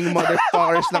incel-looking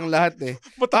motherfuckers lang lahat eh.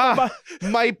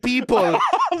 My people.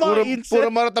 Puro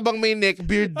maratabang may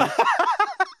neckbeard.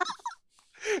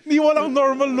 Hindi walang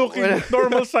normal-looking,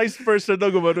 normal-sized person na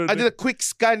gumanon. I did a quick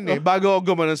scan eh. Bago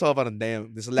ako gumanon sa parang,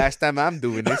 damn, this is the last time I'm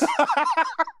doing this.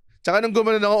 Tsaka nung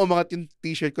gumanon ako, umangat yung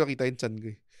t-shirt ko, nakita yung chan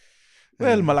ko eh.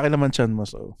 Well, malaki naman chan mo,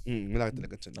 so. Malaki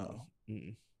talaga chan ko.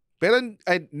 Pero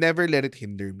I never let it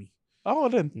hinder me. Ako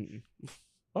rin.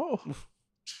 Oo.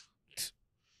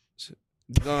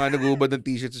 Hindi ka nga nag-uubad ng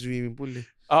t-shirt sa swimming pool eh.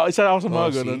 Isa ako sa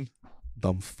mga ganun.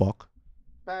 Dumb fuck.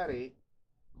 Pare,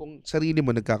 kung sarili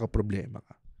mo nagkakaproblema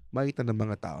ka, makita ng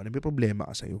mga tao na may problema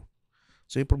ka sa'yo.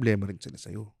 So yung problema rin sila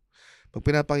sa'yo. Pag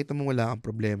pinapakita mo wala kang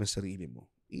problema sa sarili mo,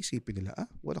 isipin nila,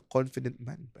 what a confident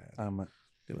man. Pare. Tama.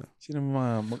 Diba? Sino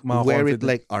mga wear confident? it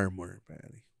like armor.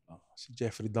 Pare. Si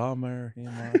Jeffrey Dahmer, yung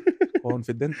mga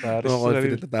confident, pare. Mga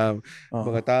confident na tao.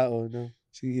 Mga tao, no?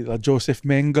 Si Joseph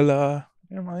Mengele.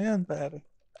 Yung mga yan, pare.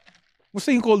 Gusto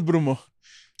yung cold brew mo?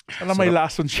 Alam, may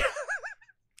lason siya.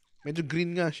 Medyo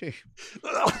green nga siya eh.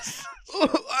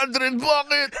 Adrian,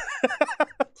 bakit?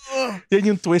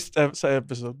 Yan yung twist sa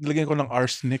episode. Nilagyan ko ng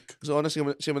arsenic. So,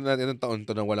 simulan natin ng taon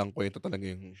to nang walang kwento talaga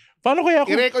yung... Paano kaya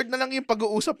kung... I-record na lang yung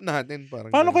pag-uusap natin.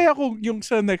 Paano kaya kung yung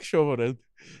sa next show, Red?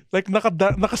 Like,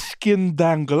 naka-skin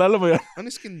dangle. Alam mo yan? Ano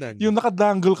skin dangle? Yung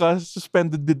naka-dangle ka,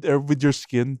 suspended mid-air with your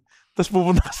skin. Tapos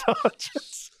pupunta ka sa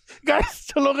audience. Guys,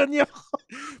 tulungan niyo ako.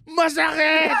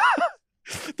 Masakit!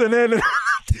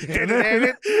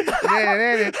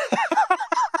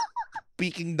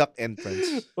 Peking duck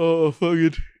entrance. Oo,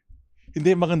 good.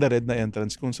 Hindi, maganda Red na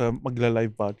entrance kung sa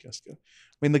magla-live podcast ka.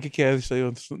 May nag-carry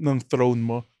sa'yo ng throne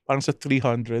mo. Parang sa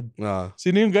 300.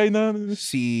 Sino yung guy na...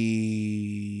 Si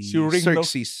Ring,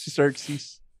 Xerxes. Si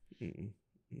Xerxes.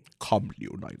 Come,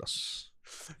 Leonidas.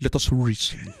 Let us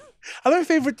reason. Alam mo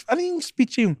yung favorite... Ano yung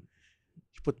speech yung...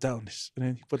 He put down his...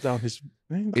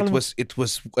 It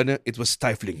was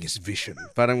stifling his vision.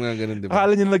 Parang nga ganun, diba?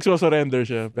 Akala niya nagsusurrender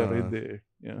siya, pero hindi.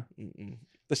 Yeah.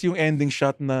 Tapos yung ending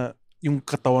shot na yung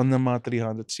katawan ng mga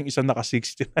 300, tapos yung isa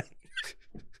naka-69.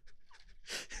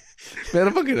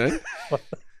 Meron pa ganun?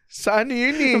 Saan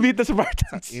yun eh? Nabita sa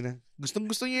Spartans.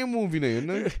 Gustong-gusto niya yung movie na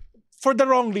yun. For the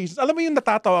wrong reasons. Alam mo yung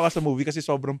natatawa ka sa movie kasi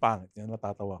sobrang pangit yan.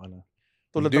 Natatawa ka na.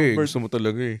 Tulad hindi, gusto mo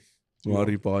talaga eh.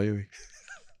 Mari pa kayo eh.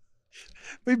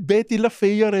 May Betty La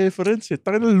Fea reference eh.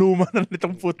 Taka na luma na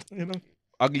nitong putang.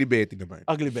 Ugly Betty naman.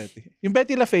 Ugly Betty. Yung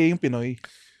Betty La Fea, yung Pinoy.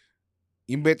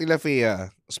 Yung Betty La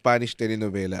Fea, Spanish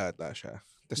telenovela ata siya.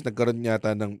 Tapos nagkaroon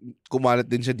yata ng, kumalat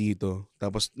din siya dito.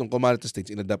 Tapos nung kumalat sa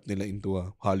States, inadapt nila into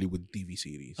a Hollywood TV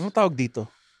series. Anong tawag dito?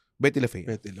 Betty La Fea.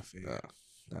 Betty La Fea.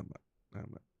 Tama.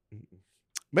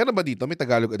 Meron ba dito? May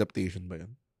Tagalog adaptation ba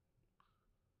yun?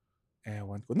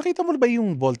 Ewan ko. Nakita mo na ba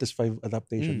yung Voltes 5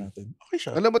 adaptation natin? Okay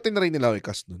siya. Alam mo, tinry nila ako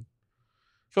i-cast nun.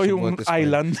 Ikaw yung Voltes 5.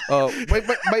 island. Oh,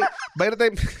 by the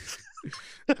time...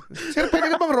 Sir,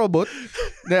 pwede ka bang robot?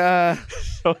 Na,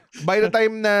 by the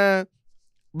time na...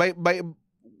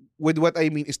 With what I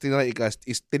mean is tinry-cast,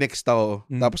 is tinext ako.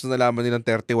 Tapos nalaman nilang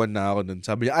 31 na ako nun.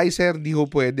 Sabi niya, ay sir, di ko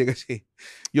pwede kasi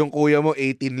yung kuya mo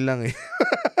 18 lang eh.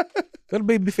 Pero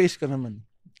baby face ka naman.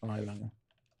 Okay lang.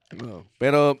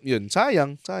 Pero yun,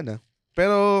 sayang, sana.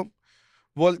 Pero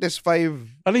Voltes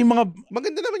 5, Ano yung mga...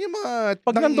 maganda naman yung mga...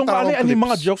 Pag nandun ka, ano yung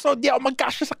mga jokes? Oh, di ako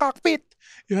magkasya sa cockpit.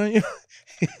 Yun.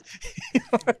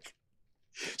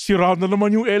 Sira na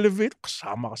naman yung elevator.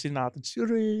 Kasama kasi natin si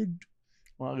Red.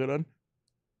 Mga ganun.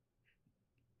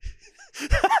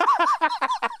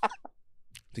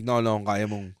 Tignan ko lang kung kaya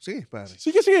mong... Sige, pare.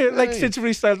 Sige. Like, since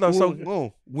freestyle na. So,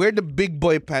 wear the big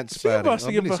boy pants, Sige pare. ba,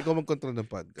 sige ba. Ikaw mag-control ng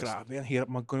podcast. grabe, ang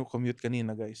hirap mag-commute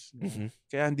kanina, guys.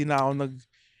 Kaya hindi na ako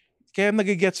Kaya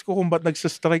nagigets ko kung ba't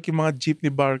nagsastrike yung mga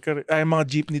jeepney mga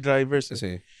jeepney drivers.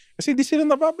 Kasi hindi sila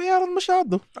nababayaran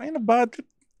masyado. Tayo na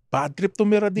bad trip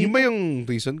tumira dito. Yung ba yung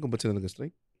reason kung ba't sila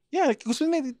nag-strike? Yeah, gusto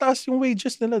nila itaas yung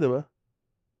wages nila, di ba?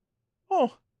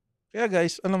 Oh. Kaya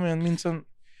guys, alam mo yan, minsan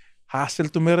hassle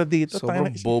tumira dito.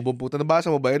 Sobrang bobo puta. Nabasa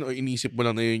mo ba yun o inisip mo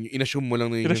lang na yun? In-assume mo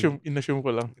lang na yun? Inassume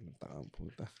ko lang.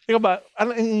 Puta. Ikaw ba?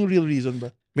 Ano yung real reason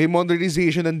ba? May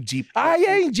modernization ng jeep.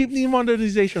 Yeah, yung jeepney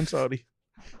modernization, sorry.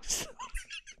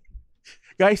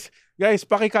 Guys,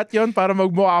 pakikat yon para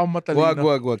magmukha akong matalino.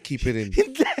 Wag. Keep it in.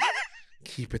 Hindi.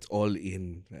 Keep it all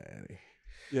in.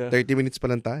 Yeah. 30 minutes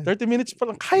pa lang tayo. 30 minutes pa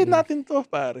lang. Kaya natin to,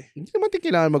 pare. Hindi naman tayo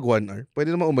kailangan mag 1 hour.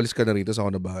 Pwede naman umalis ka na rito sa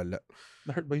ako na bahala.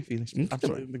 Na-hurt ba yung feelings? Hindi I'm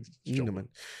sorry. Hindi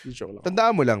naman. Joke lang.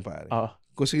 Tandaan mo lang, pare.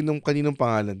 Kung kaninong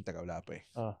pangalan, wala pa eh.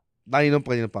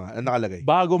 Kaninong pangalan, ang nakalagay?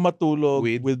 Bago matulog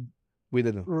with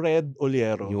ano? Red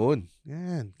Oliero. Yun.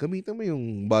 Yan. Gamitan mo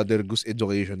yung Mother Goose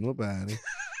education mo, pare.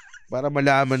 Para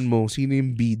malaman mo sino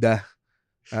yung bida.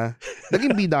 Ha?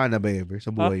 Naging bida ka na ba ever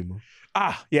sa buhay mo?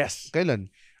 Yes.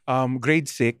 Kailan? Grade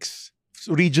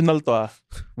 6. Regional to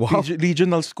Wow.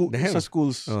 Regional school Damn. sa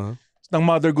schools. Uh-huh. Ng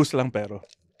Mother Goose lang pero.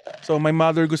 So may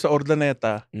Mother Goose sa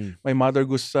Ordaneta, may Mother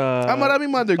Goose sa... maraming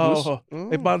Mother Goose? Oo.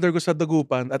 May Mother Goose sa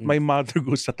Dagupan at may Mother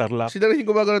Goose sa Tarlac. Sila rin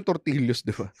yung gumagawa ng tortillos,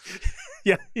 di ba?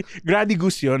 Yeah. Granny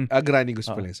Goose yun. Granny Goose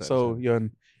pala. So,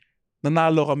 yun.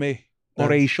 Nanalo kami.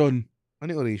 Oration. Ano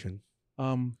yung oration?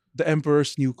 The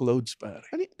Emperor's New Clothes, pare.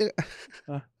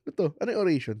 Ito, ano yung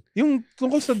oration? Yung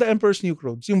tungkol sa The Emperor's New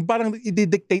Clothes, yung parang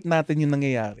i-dictate natin yung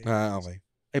nangyayari. Okay.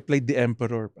 I played the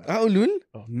Emperor, pare. Ulul?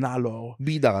 Nalo ako.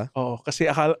 Bida ka? Oo, kasi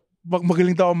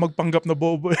magaling daw ako magpanggap na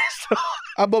bobo.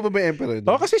 Bobo ba yung Emperor?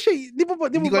 Kasi siya, di ko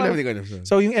alam.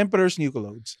 So, yung Emperor's New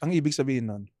Clothes, ang ibig sabihin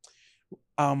nun,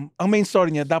 ang main story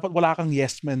niya, dapat wala kang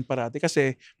yes man parati.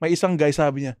 Kasi may isang guy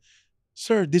sabi niya,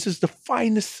 "Sir, this is the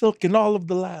finest silk in all of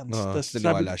the lands."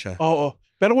 Naniwala siya. Oo.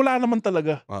 Pero wala naman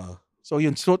talaga. So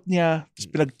yun, suot niya, tapos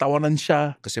pinagtawanan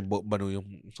siya. Kasi bano yung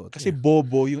suot Kasi niya.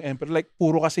 bobo yung emperor. Like,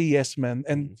 puro kasi yes man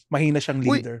and mahina siyang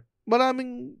leader.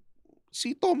 Maraming...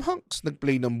 Si Tom Hanks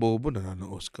nag-play ng bobo,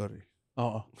 nanalo Oscar eh.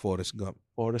 Oo. Forrest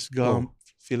Gump.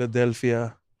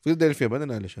 Philadelphia. Philadelphia ba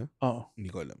nanalo siya? Oo. Hindi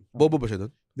ko alam. Bobo ba siya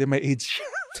doon? Hindi, may AIDS siya.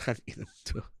 Tangina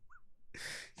to.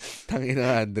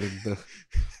 Tangina 100 to.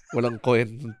 Walang coin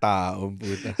ng taong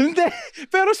puta. Hindi.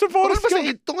 Pero sa Forrest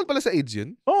Gump. Tungkol pala sa AIDS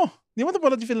yun? Di mo ito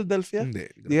pala di Philadelphia? Hindi.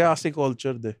 Di kasi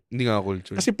culture de. Hindi nga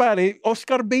culture. Kasi pare,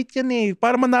 Oscar bait yan eh.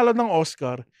 Para manalo ng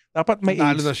Oscar, dapat may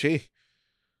Nanalo AIDS. na siya eh.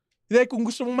 Hindi, kung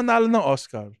gusto mong manalo ng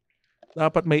Oscar,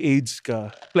 dapat may AIDS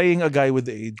ka. Playing a guy with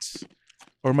AIDS.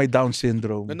 Or may Down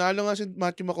syndrome. Nanalo nga si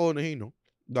Matthew McConaughey, no?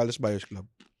 Dallas Buyers Club.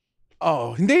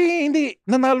 Hindi.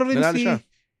 Nanalo rin Nanalo si... siya.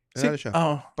 Nanalo siya.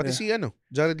 Pati yeah. si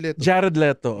Jared Leto. Jared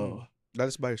Leto.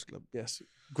 Dallas Buyers Club. Yes.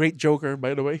 Great Joker,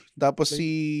 by the way. Tapos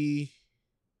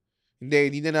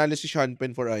Hindi nanalo si Sean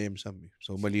Penn for I Am Sam.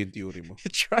 So, mali yung theory mo.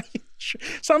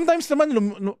 Sometimes naman,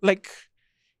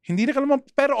 hindi na ka naman,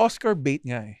 pero Oscar bait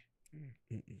nga eh.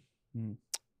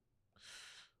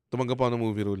 Tumanggap ako ng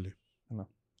movie role eh. Ano?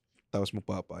 Tapos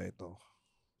magpapayat ako.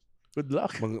 Good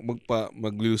luck.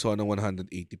 Magluluso ako ng 180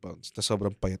 pounds. Tapos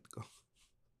sobrang payat ko.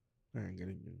 Ganun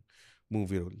yung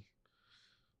movie role.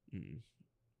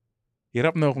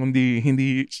 Hirap no kung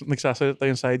hindi nagsasalita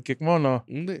yung sidekick mo, no?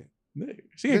 Hindi.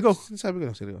 Sige, go. Sabi ko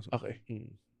lang, seryoso. Okay.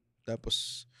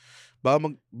 Tapos,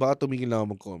 baka tumigil na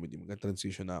ako mag-comedy.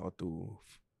 Mag-transition na ako to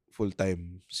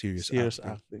full-time serious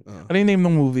acting. Ano yung name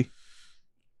ng movie?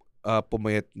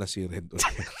 Pumayat na si Red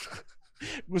Oliero.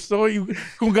 Gusto ko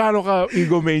kung gaano ka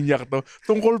egomaniac to.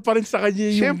 Tungkol pa rin sa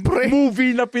kanya yung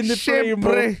movie na piniplay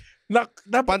mo.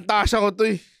 Pantasya ko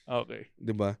to eh. Okay.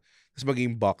 Diba? Tapos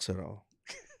maging boxer ako.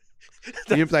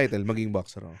 Yung title, maging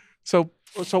boxer ako.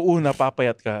 So una,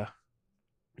 papayat ka.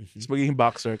 Tapos magiging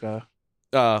boxer ka.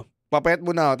 Papayat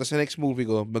muna ako, tapos sa next movie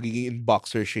ko, magiging in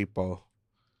boxer shape ako.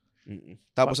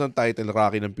 Tapos ang title,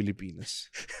 Rocky ng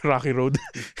Pilipinas. Rocky Road.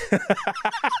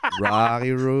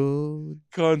 Rocky Road.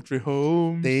 Country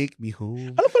Home. Take me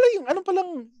home. Ano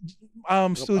palang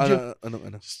studio? Ano?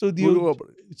 Studio.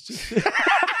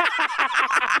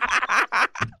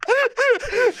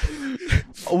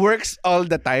 Works all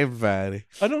the time, pare.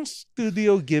 Anong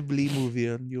Studio Ghibli movie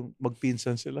yun? Yung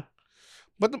magpinsan sila?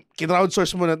 But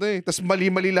kinrowdsource mo na to eh. Tapos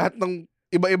mali-mali lahat ng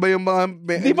iba-iba yung mga...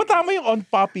 Di ba tama yung On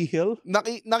Poppy Hill?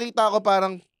 Nakita ko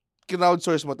parang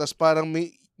kinrowdsource mo, tapos parang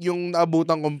may yung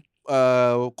naabutan kong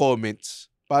comments,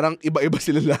 parang iba-iba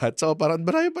sila lahat. So parang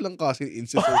marami palang kasi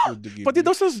incest sa Studio Ghibli. Pati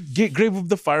daw sa Grave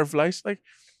of the Fireflies, like,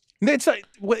 hindi,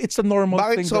 it's a normal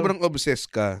Bakit thing. Bakit sobrang obsessed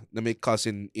ka na may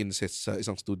cousin incest sa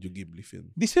isang Studio Ghibli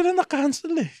film? Di sila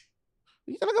na-cancel eh.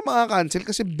 Hindi talaga makakancel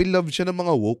kasi beloved siya ng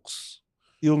mga wokes.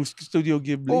 Yung Studio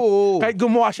Ghibli. Oo. Kahit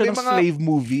gumawa siya May ng mga slave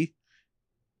movie.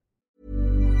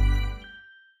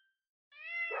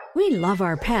 We love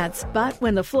our pets, but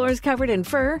when the floor is covered in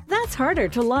fur, that's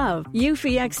harder to love.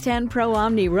 Eufy X10 Pro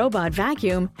Omni Robot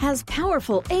Vacuum has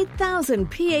powerful 8,000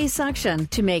 PA suction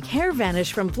to make hair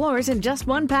vanish from floors in just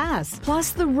one pass.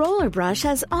 Plus, the roller brush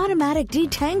has automatic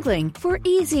detangling for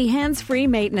easy hands-free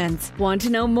maintenance. Want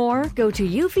to know more? Go to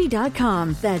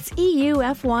eufy.com. That's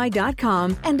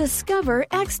EUFY.com and discover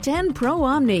X10 Pro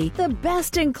Omni, the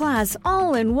best-in-class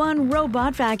all-in-one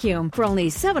robot vacuum for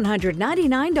only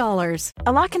 $799.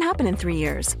 A lot can happen in 3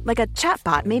 years, like a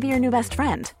chatbot may be your new best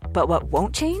friend. But what won't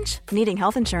change? Needing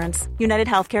health insurance. United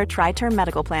Healthcare Tri-Term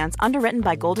Medical Plans, underwritten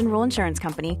by Golden Rule Insurance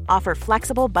Company, offer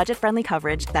flexible, budget-friendly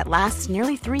coverage that lasts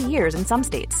nearly 3 years in some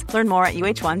states. Learn more at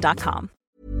uh1.com.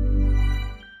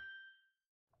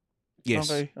 Yes.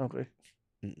 Okay.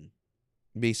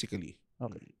 Basically.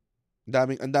 Okay.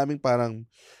 Ang daming parang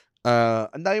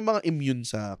ang daming mga immune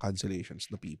sa cancellations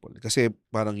na people. Kasi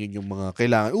parang yun yung mga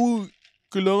kailangan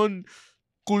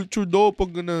culture daw pag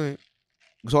gana.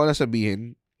 Gusto ko na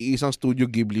sabihin, isang Studio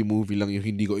Ghibli movie lang yung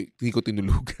hindi ko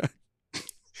tinulugan.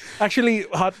 Actually,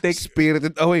 hot take.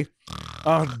 Spirited Away.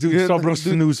 Dude, sobrang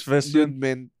snooze fest yun.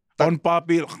 Man. On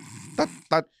Poppy.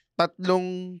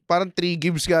 Tatlong, parang 3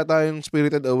 gives yata yung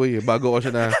Spirited Away bago ko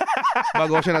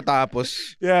siya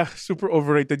natapos. Yeah, super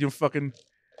overrated yung fucking...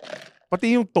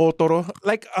 Pati yung Totoro.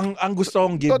 Like, ang gusto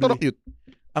kong Ghibli. Totoro cute.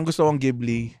 Ang gusto kong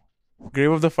Ghibli,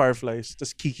 Grave of the Fireflies, tas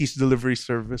Kiki's Delivery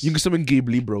Service. Yung gusto mong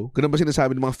Ghibli, bro. Ganun ba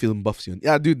sinasabi ng mga film buffs yun?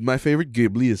 Yeah, dude, my favorite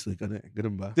Ghibli is like,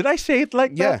 ganun ba? Did I say it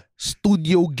like Yeah, that?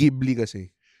 Studio Ghibli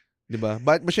kasi. Diba?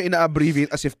 Bakit mo siya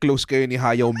ina-abbreviate as if close kayo ni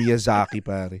Hayao Miyazaki,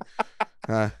 pare?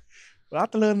 Ha? Wala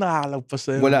talaga nakakalagpas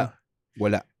sa'yo.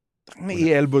 Wala.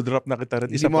 I-elbow drop na kita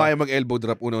rin. Hindi mo kaya mag-elbow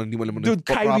drop una, hindi mo alam Dude,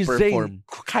 proper form.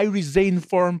 Kyrie Zane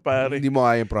form, pare. Hindi mo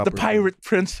kaya yung proper The Pirate form.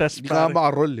 Princess, Hindi ka pare.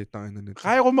 maka-roll eh. Tangina nito.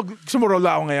 Kaya ko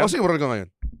sumurola ako ngayon. Sige, roll ka ngayon.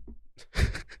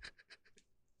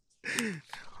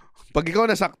 Pag ikaw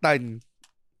nasaktan,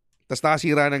 tas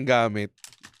nakasira ng gamit,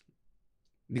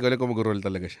 hindi ko alam kung mag-roll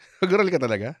talaga siya. Mag-roll ka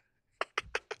talaga?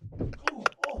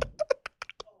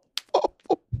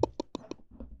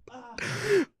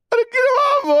 Anong ginawa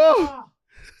mo?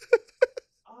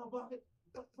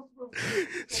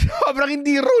 Sobrang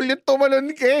hindi roll yung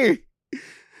tumalon ka eh.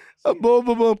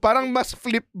 Bobo mo. Parang mas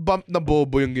flip bump na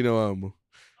bobo yung ginawa mo.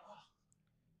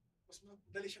 Mas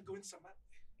madali siyang gawin sa mat.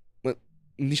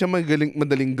 Hindi siya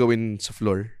madaling gawin sa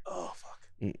floor. Oh, fuck.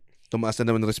 Tumaas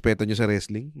na naman respeto niyo sa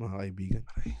wrestling, mga kaibigan.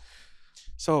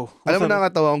 So, alam mo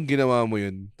nakakatawa kung ginawa mo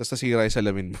yun, tapos nasira yung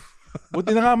salamin mo.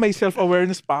 Buti na nga may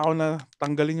self-awareness pa ako na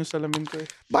tanggalin yung salamin ko eh.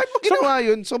 Bakit mo ginawa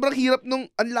yun? Sobrang hirap nung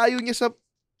ang layo niya sa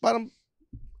parang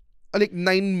like 9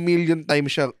 million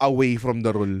times siya away from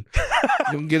the rule.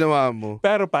 Yung ginawa mo.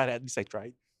 Pero pare, at least I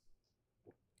tried.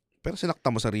 Pero sinakta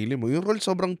mo sarili mo. Yung roll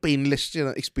sobrang painless niya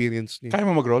na experience niya. Kaya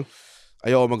mo mag-roll?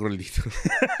 Ayoko mag-roll dito.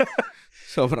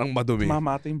 Sobrang madumi.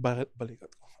 Mamata yung balikat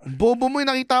ko. Bobo mo,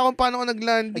 nakita ko paano ka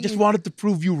nag-landing. I just wanted to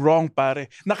prove you wrong, pare.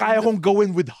 Na kaya kong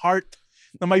gawin with heart.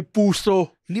 Na may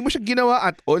puso. Hindi mo siya ginawa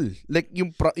at all. Like,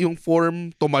 yung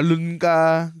form, tumalon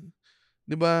ka.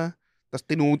 Diba? Tapos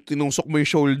tinusok mo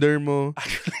yung shoulder mo.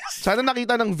 Sana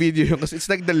nakita ng video yun kasi it's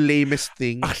like the lamest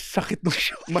thing. Sakit ng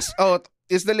shoulder.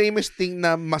 It's the lamest thing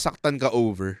na masaktan ka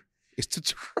over. Is to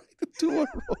try to do a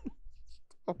roll.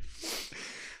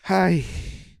 Hi.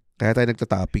 Kaya tayo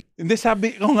nagtatopic. Hindi,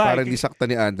 sabi ko nga. Para hindi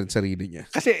saktan ni Andren sarili niya.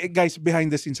 Kasi guys,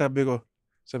 behind the scenes, sabi ko,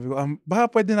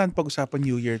 baka pwede natin pag-usapan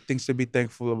New Year, things to be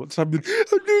thankful about. Sabi ko,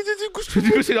 gusto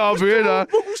ko sinabi yun, ha?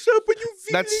 Pag-usapan yung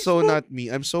feelings That's so not me.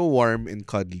 I'm so warm and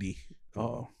cuddly.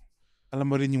 Oo. Alam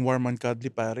mo rin yung warm and cuddly,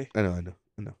 pare. Ano?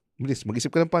 Bilis, mag-isip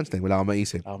ka ng punchline. Wala kang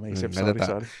maisip. Maisip.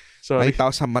 Halata. Sorry. Nakita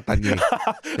ko sa mata niya.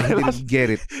 He didn't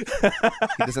get it.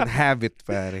 He doesn't have it,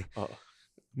 pare.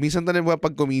 Minsan talaga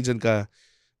pag comedian ka,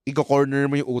 i-corner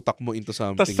mo yung utak mo into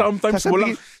something. Tas sometimes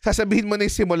sasabihin mo na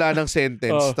yung simula ng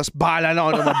sentence. Tas bahala na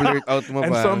ako na ma-blurt out mo.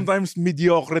 And sometimes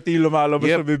mediocrity lumalabas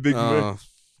sa bibig mo.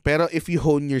 Pero if you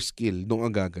hone your skill, doon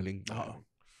ang gagaling.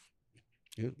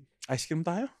 Ice cream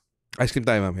tayo? Ice cream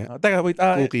tayo, mamaya. Teka, wait.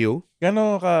 Cookie O?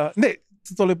 Hindi.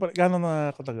 Tuloy pa. Gano'n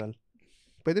na katagal?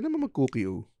 Pwede naman mag-cookie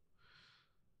O.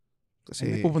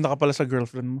 Kasi... pupunta ka pala sa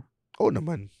girlfriend mo. Oo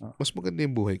naman. Mas maganda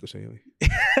yung buhay ko sa'yo eh.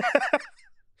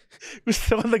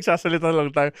 Gusto ko nagsasalita lang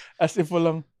tayo as if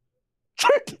walang...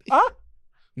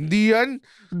 Hindi yan.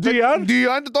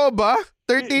 Totoo ba?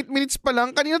 38 minutes pa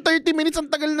lang. Kanina 30 minutes ang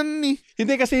tagal na nun eh.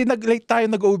 Hindi kasi late tayo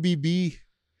nag-OBB.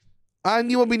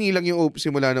 Hindi mo binilang yung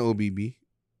simula ng OBB?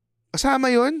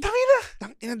 Kasama yun?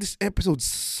 Tangina, this episode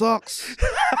sucks.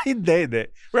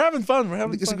 Hindi. We're having fun.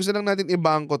 Kasi gusto lang natin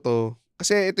ibangko to.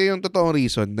 Kasi ito yung totoong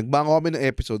reason. Nagbangko kami ng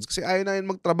episodes kasi ayaw na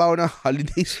yun magtrabaho ng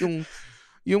holidays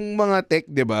yung mga tech,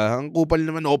 di ba? Ang kupal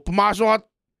naman, pumasok at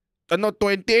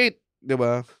 28, di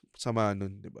ba? Sama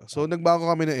nun, di ba? So, nagbangko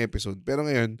kami ng episode. Pero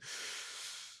ngayon,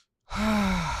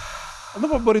 ano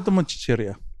paborito mong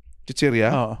chichirya? Chichirya?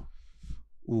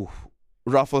 Oo.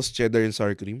 Ruffles, cheddar, and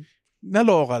sour cream. Na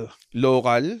local.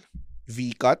 Local.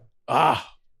 V-cut.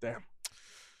 Damn.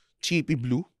 Cheapy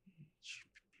Blue.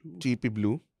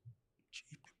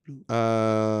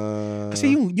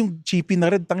 Kasi yung cheapy na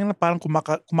red, tangin na parang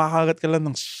kumakagat ka lang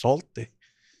ng salt eh.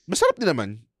 Masarap din naman.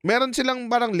 Meron silang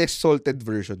parang less salted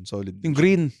version. Solid. Yung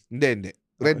green. Hindi.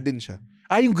 Red din siya.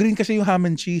 Yung green kasi yung ham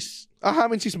and cheese.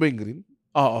 Ham and cheese ba yung green?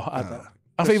 Oo, ata.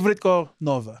 Ang favorite ko,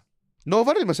 Nova.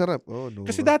 Nova rin masarap. Nova.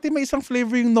 Kasi dati may isang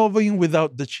flavor yung Nova yung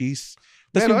without the cheese.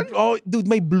 Meron? Dude,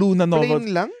 may blue na Nova.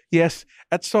 Plain lang? Yes.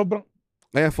 At sobrang...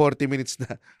 Kaya 40 minutes na.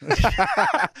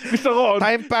 Gusto ko.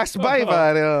 Time passed by,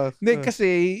 pare. Hindi, kasi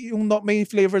may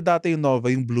flavor dati yung Nova,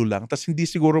 yung blue lang. Tapos hindi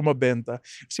siguro mabenta.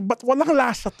 Kasi ba't walang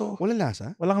lasa to? Walang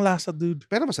lasa? Walang lasa, dude.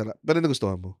 Pero masarap. Pero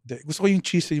nagustuhan mo? Hindi, gusto ko yung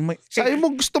cheese. Sa'yo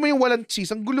mo gusto mo yung walang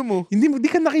cheese. Ang gulo mo. Hindi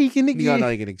ka nakikinig. Hindi ka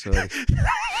nakikinig, sorry.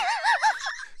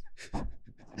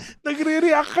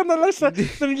 Nagre-react ka na lang sa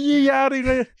nangyayari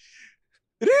na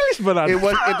release ba natin?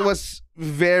 It was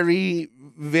very,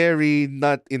 very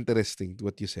not interesting to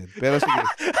what you said. Pero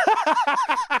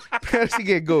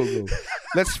sige. Go.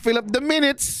 Let's fill up the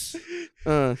minutes.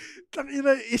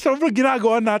 Sobrang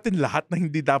ginagawa natin lahat na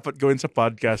hindi dapat gawin sa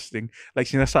podcasting. Like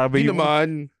sinasabi yung...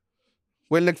 naman.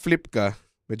 Well, nag-flip ka.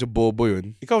 Medyo bobo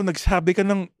yun. Ikaw, nagsabi ka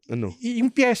ng... Ano?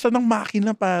 Yung pyesa ng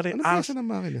makina, pare. Ano pyesa ng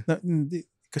makina? Hindi.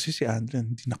 Kasi si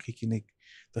Adrian, hindi nakikinig.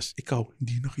 Tapos ikaw,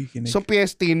 hindi nakikinig. So,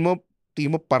 PS-10 mo,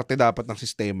 parte dapat ng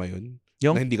sistema yun?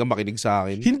 Yung? Na hindi ka makinig sa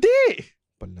akin? Hindi!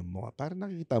 Palam mo ka. Parang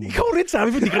nakikita mo. Ikaw rin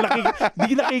sabi mo,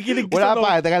 hindi nakikinig. Wala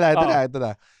pa. Teka lang. Ito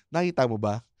na. Nakita mo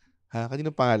ba?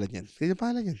 Kaninong pangalan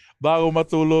yan? Bago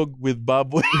matulog with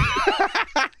baboy.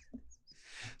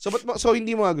 So,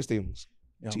 hindi mo nga gusto yung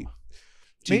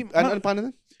cheap. Ano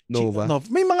paano na? Nova?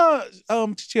 May mga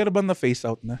chichira ba na face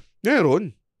out na?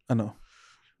 Meron. Ano?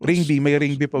 Ring B, may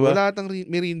ring B pa ba? Wala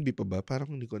may ring B pa ba?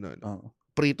 Parang hindi ko na ano.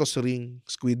 Pritos ring,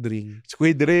 squid ring.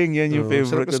 Squid ring, yan yung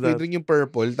favorite ko. Squid ring yung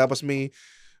purple, tapos may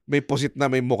pusit na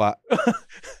may muka.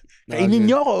 Kainin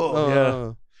niyo ako.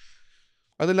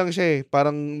 Ano lang siya eh,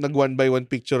 parang nag 1x1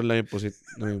 picture lang yung pusit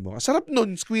na may muka. Sarap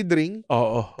nun, squid ring.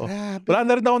 Oo. Wala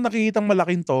na rin ako nakikitang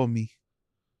malaking Tommy.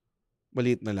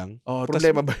 Maliit na lang.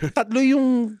 Problema ba yun? Tatlo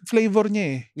yung flavor niya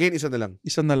eh. Ngayon,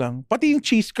 isa na lang. Pati yung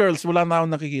cheese curls, wala na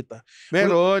akong nakikita.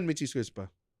 Meron, may cheese curls pa.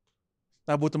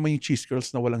 Nabutan mo yung cheese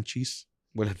curls na walang cheese?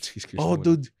 Walang cheese curls.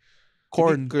 Dude.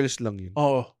 Corn. Curls lang yun.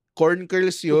 Oo. Corn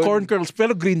curls yun. Corn curls,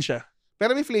 pero green siya.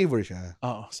 Pero may flavor siya.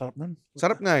 Sarap nun.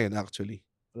 Sarap nga yun, actually.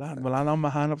 Wala na akong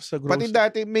mahanap sa grocery. Pati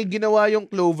dati, may ginawa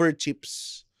yung clover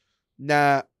chips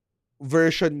na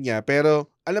version niya.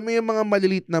 Pero, alam mo yung mga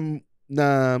maliliit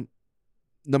na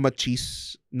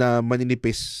ma-cheese na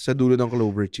maninipis sa dulo ng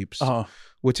clover chips.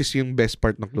 Which is yung best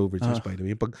part ng clover chips, by the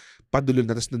way. Yung pag padulol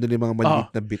na, tapos nandun yung mga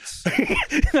maliliit na bits.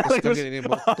 Tapos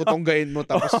tutunggayin mo,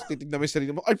 tapos titignan mo yung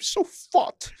sarili mo, I'm so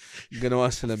fat!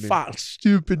 Ganawa sa lamin. Fat,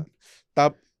 stupid.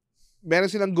 Meron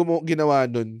silang ginawa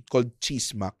nun called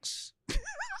Cheese Max.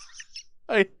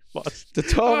 Ay, boss.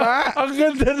 Totoo nga! Ang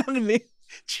ganda lang ni.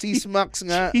 Cheese Max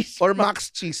nga. Or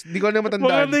Max Cheese. Hindi ko na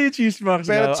matandaan. Maganda yung Cheese Max.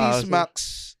 Pero Cheese Max,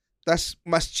 tas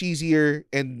mas cheesier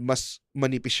and mas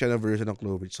manipis siya na version ng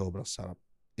clover. Sobrang sarap.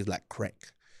 It's like crack.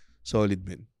 Solid,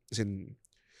 man. As in,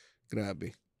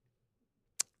 grabe.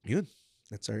 Yun.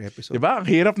 That's our episode. Diba? Ang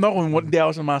hirap no kung hindi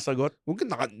ako sumasagot. Huwag ka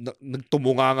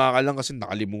nagtumunga ka lang kasi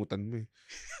nakalimutan mo eh.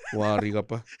 Wari ka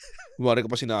pa. Wari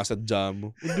ka pa sinasadya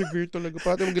mo. Hindi, gray talaga.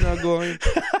 Pati mo ginagawa yun.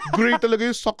 Gray talaga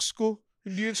yung socks ko.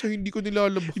 Hindi yan sa hindi ko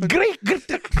nilalabahan. Gray!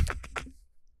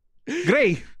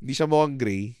 Gray! Hindi siya mukhang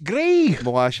gray. Gray!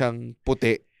 Mukha siyang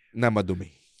puti na madumi.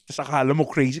 Tapos akala mo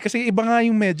crazy. Kasi iba nga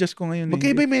yung medyas ko ngayon.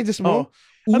 Magkaiba yung medyas mo?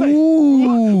 Oh.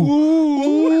 Ooh!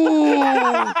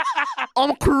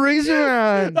 I'm a crazy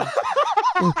man.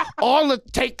 All it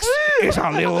takes is a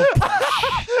little push.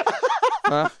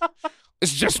 Huh?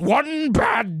 It's just one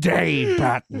bad day,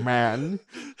 Batman.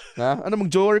 Huh? Ano,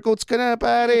 mag-Joker quotes ka na,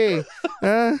 pare?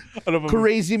 Huh?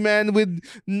 Crazy man with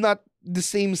not the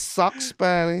same socks,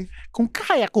 pare. Kung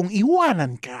kaya kong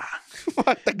iwanan ka,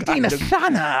 di na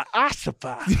sana asa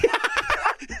pa.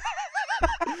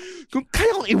 Kung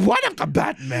kaya kong iwanan ka,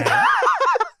 Batman.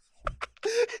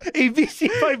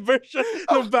 ABC5 version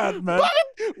ng Batman.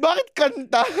 Bakit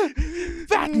kanta?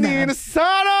 Batman. Di na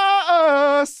sana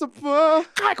asa pa.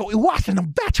 Kaya kong iwasan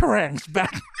ng Batarangs,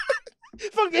 Batman.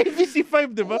 Pag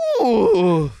ABC5, di ba?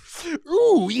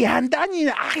 Ihanda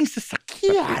niyo na aking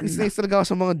sasakyan. Nice talaga ako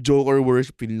sa mga Joker words.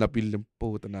 Pil na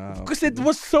puta na. Because it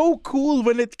was so cool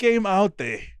when it came out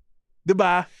eh. Di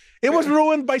ba? It was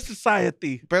ruined by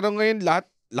society. Pero ngayon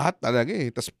lahat talaga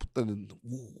eh. Tapos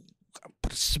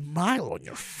put a smile on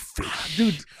your face.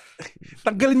 Dude,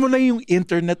 tanggalin mo na yung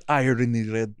internet irony,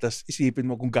 Red. Tapos isipin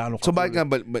mo kung gaano ka. So bakit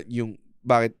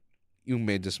bakit yung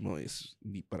medyas mo is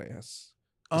hindi parehas?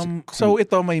 So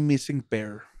ito may missing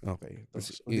pair. Okay.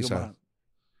 Tapos Hindi ko isa.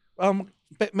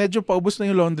 medyo paubos na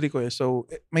yung laundry ko eh. So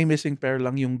may missing pair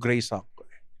lang yung gray sock ko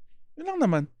eh. Yun lang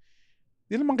naman.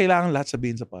 Hindi naman kailangan lahat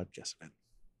sabihin sa podcast, man.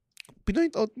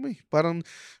 Pinoint out mo eh. Parang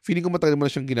feeling ko matagal mo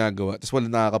na siyang ginagawa tapos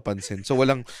walang nakakapansin. So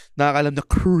walang nakakalam na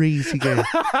crazy ka.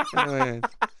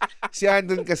 Si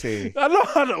Andon kasi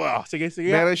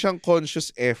sige. Meron siyang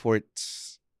conscious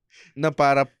efforts na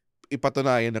para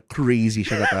ipatunayan na crazy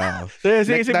siya na tao.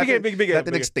 Sige, bigay. Dati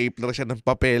nag-stapler siya ng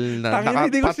papel na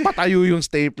Patayo yung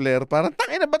stapler. Parang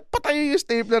tangina, ba't patayo yung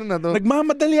stapler na to?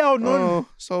 Nagmamadali ako nun.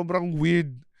 Sobrang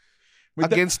weird.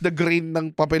 Against the grain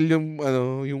ng papel yung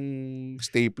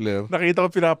stapler. Nakita ko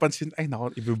pinapansin, ay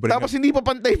nako, ibibring. Tapos hindi pa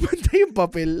pantay-pantay yung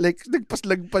papel. Like,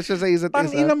 nagpas-lagpas siya sa isa't isa.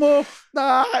 Tangina mo.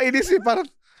 Nakakainis eh. Parang,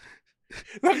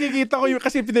 nakikita ko yung,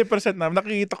 kasi pinipresent namin,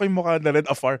 nakikita ko yung mukha na Red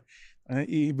afar.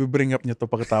 I-bring up niya to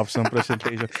pagkatapos ng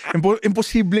presentation.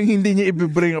 Imposibleng hindi niya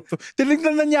i-bring up to.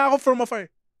 Tinignan na niya ako from afar.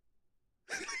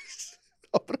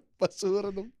 Sobrang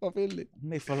basura ng papel eh.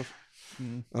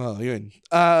 Yun.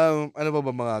 Ano ba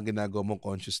mga ginagawa mong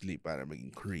consciously para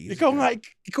maging crazy?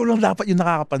 Ikaw lang dapat yung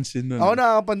nakakapansin nun.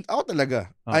 Ako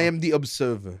talaga. I am the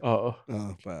observer. Oo.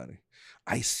 Pare.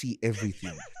 I see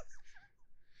everything.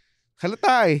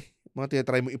 Halata eh. Mga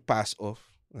tinatry mo i-pass off.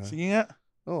 Sige nga.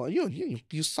 Yun.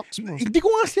 Yung socks mo. Hindi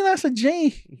ko nga sinasadya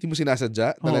eh. Hindi mo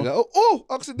sinasadya? Talaga?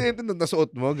 Aksidente na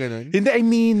nasuot mo. Ganun. Hindi, I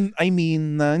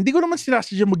mean, hindi ko naman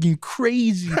sinasadya maging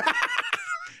crazy.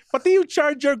 Pati yung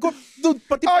charger ko, dude,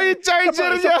 yung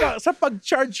charger niya! Sa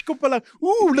pag-charge ko pala,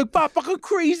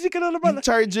 nagpapaka-crazy ka na naman. Yung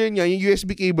charger niya, yung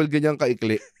USB cable, ganyan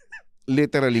kaikli.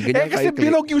 Literally, ganyan kasi kaikli.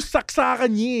 bilog yung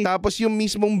saksakan niya. Tapos yung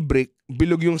mismong brick,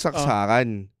 bilog yung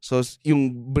saksakan. So,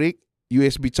 yung brick,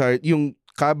 USB charge, yung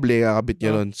kable, kakabit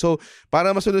niya nun. So,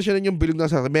 para masolusyonan yung bilog ng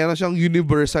saksakan, meron siyang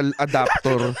universal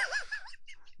adapter.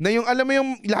 Na yung, alam mo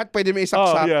yung lahat pwede may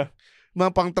isaksak.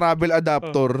 Mga pang-travel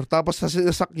adapter. Tapos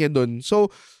sasak niya dun.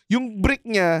 So, yung brick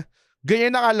niya,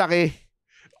 ganyan nakalaki.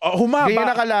 Humaba.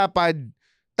 Ganyan nakalapad.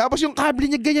 Tapos yung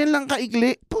kable niya, ganyan lang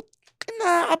kaikli.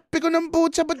 Nakakapi ko ng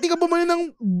putsa. Ba't di ka bumili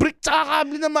ng brick tsaka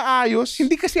kable na maayos?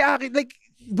 Hindi kasi akin, like,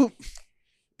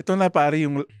 ito na pare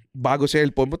yung bago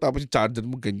cellphone mo, tapos yung charger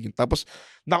mo, ganyan. Tapos,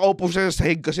 nakaupo siya sa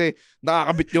sahig kasi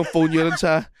nakakabit yung phone niya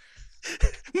sa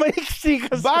maiksi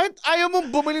kasi. Bakit ayaw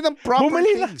mong bumili ng proper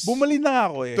things? Bumili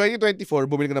na ako eh. 2024,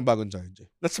 bumili ka ng bagong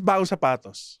charger. That's bagong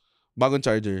sapatos. Bagong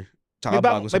charger. Tsaka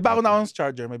may bago na akong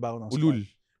charger. May bago na akong Ulul.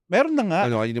 Meron na nga.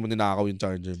 Hindi mo ninakaw yung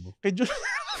charger mo. Kay Diyos.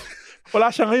 Wala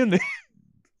siya ngayon eh.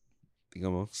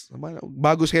 Tingnan mo.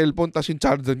 Bago cellphone, tapos yung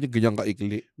charger niya, ganyan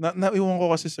kaikli. Naiwan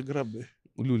ko kasi sa Grab eh.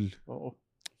 Ulul. Oo.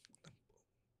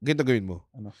 Ganito gawin mo.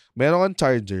 Ano? Meron kang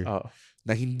charger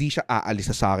na hindi siya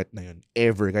aalis sa socket na yun.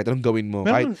 Ever. Kahit anong gawin mo.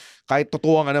 Kahit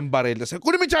tutuwa ka ng baril. Tapos,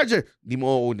 kunin mo yung charger. Hindi mo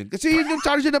kukunin. Kasi yun yung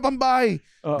charger na pambahay.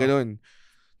 Ganun.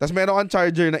 Tapos meron kang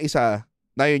charger na isa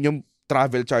na yun yung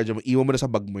travel charger mo. Iwan mo na sa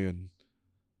bag mo yun.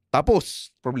 Tapos,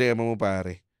 problema mo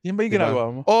pare. Yan ba yung ginagawa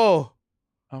mo?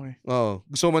 Okay.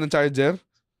 Gusto mo ng charger?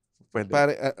 Pwede.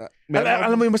 Pare,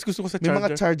 alam mo yung mas gusto ko sa charger? May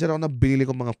mga charger ako na bili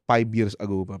ko mga 5 years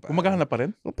ago pa. Gumagana pa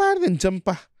rin? Pare, nandiyan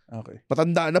pa. Okay.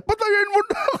 Matanda na, patayin mo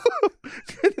na ako.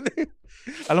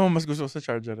 Alam mo, mas gusto ko sa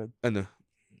Charger Red. Ano?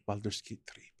 Baldur's Gate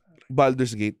 3.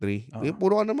 Baldur's Gate 3. Eh,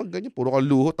 puro ka naman ganyan. Puro ka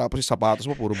luho. Tapos yung sapatos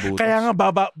mo, puro butas. Kaya nga,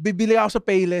 bibili ako sa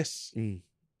Payless.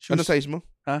 Ano size mo?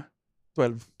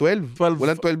 12. 12?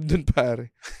 Walang 12 dun,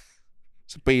 pare.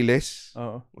 Sa Payless?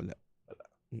 Oo. Wala.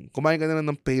 Kumain ka na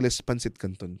lang ng Payless Pancit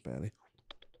Canton, pare.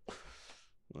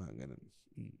 Ganun.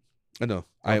 Ano?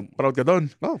 Proud ka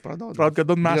doon. Proud ako. Proud ka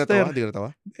doon, master. Hindi ka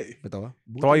natawa? Natawa?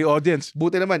 Tawa yung audience.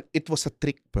 Buti naman, it was a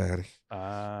trick, pare.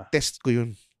 Test ko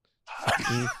yun.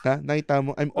 Ha? Nakita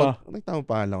mo? Nakita mo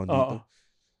pangalan ko dito.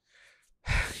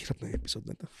 Hirap na episode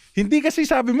na to. Hindi kasi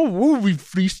sabi mo, we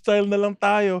freestyle na lang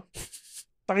tayo.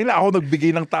 Tangina, ako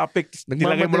nagbigay ng topic.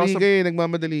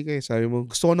 Nagmamadali kayo. Sabi mo,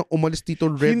 gusto ko nang umalis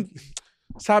dito, Red.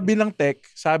 Sabi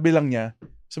lang niya,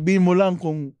 sabihin mo lang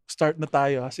kung start na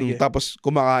tayo. Sige. Tapos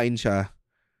kumakain siya.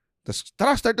 Tapos,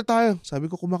 tara, start na tayo. Sabi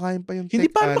ko, kumakain pa yung hindi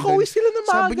pa makauwi sila na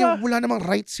maaga. Sabi niya, wala namang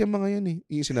rights yung mga yun eh.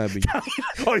 Yung sinabi niya.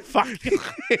 Oh, fuck.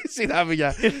 Sinabi niya,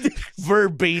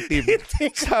 verbatim.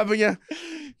 Sabi niya,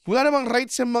 wala namang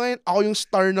rights yung mga yun. Ako yung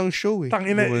star ng show eh.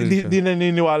 Tangina, hindi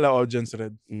naniniwala audience,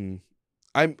 Red.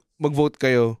 Mag-vote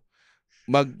kayo.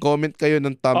 Mag-comment kayo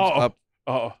ng thumbs up.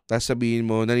 Oo. Tapos sabihin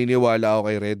mo, naniniwala ako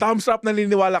kay Red. Thumbs up,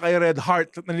 naniniwala kay Red.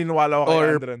 Heart, naniniwala ako kay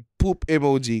Andren. Or poop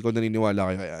emoji kung naniniwala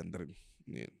kayo kay Andren.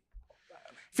 Yan.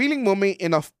 Feeling mo may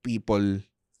enough people,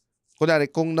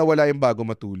 kunwari, kung nawala yung bago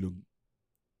matulog,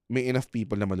 may enough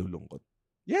people na malulungkot.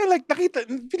 Yeah, like nakita,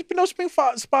 pinost mo yung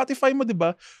Spotify mo, di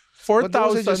ba? 4,000. But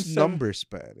those are just numbers,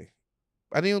 pare.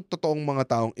 Ano yung totoong mga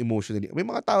taong emotionally? May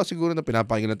mga tao siguro na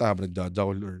pinapakinggan lang tayo habang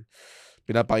nagjajakol or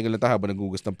pinapakinggan lang tayo habang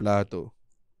nagugas ng plato.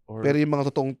 Pero yung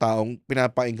mga totoong taong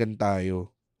pinapakinggan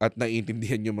tayo at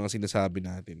naiintindihan yung mga sinasabi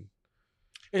natin.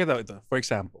 Ito. For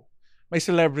example, may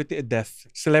celebrity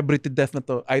death na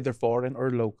to, either foreign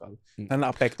or local, na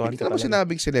naapektuhan ka talaga. Hindi ko naman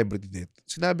sinabing celebrity death.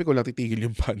 Sinabi ko lang titigil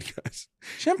yung podcast.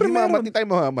 Siyempre meron. Hindi tayo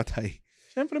mamamatay.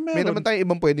 Siyempre meron. May naman tayong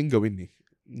ibang pwedeng gawin eh.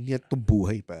 Hindi ito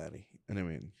buhay, pare. Ano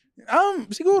mo yun?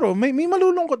 Siguro, may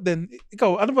malulungkot din.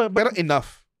 Ikaw, ano ba? Pero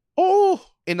enough. Oo.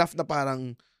 Enough na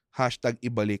parang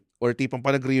 #ibalik or tipong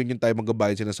pa nag-reunion tayo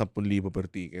magbabayad sila ng 10,000 per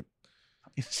ticket.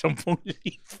 10,000.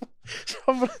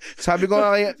 Sabi ko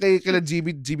nga kay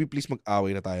GB, please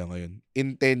mag-away na tayo ngayon.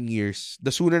 In 10 years,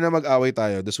 the sooner na mag-away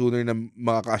tayo, the sooner na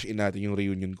maka-cash in natin yung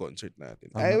reunion concert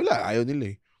natin. Ay, wala. Ayaw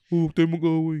nila eh. Tayo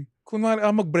mag-away. Kung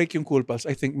mag-break yung Cool Pals,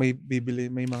 I think may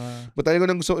mga... But talaga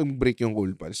nang gusto kong break yung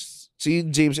Cool Pals. Si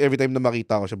James, every time na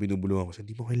makita ko siya, binubulungan ko siya.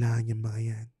 Hindi mo kailangan yan mga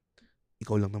yan.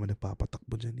 Ikaw lang naman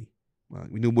nagpapatakbo dyan eh.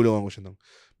 Binubulungan ko siya ng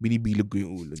binibilog ko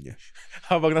yung ulo niya.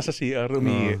 Habang nasa CR,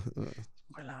 umihi.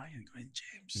 Kailangan yan gawin,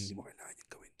 James. Hindi mo kailangan yan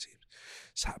gawin, James.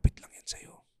 Sabit lang yan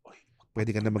sa'yo.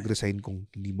 Pwede ka na mag-resign kung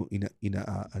hindi mo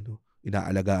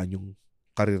inaalagaan yung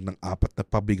karir ng 4 na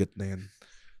pabigat na yan.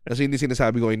 Kasi hindi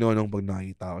sinasabi ko kay Nonong pag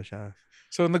nakita ko siya.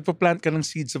 So, nagpa-plant ka ng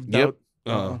seeds of doubt?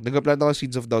 Yep. Nagpa-plant ako ng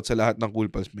seeds of doubt sa lahat ng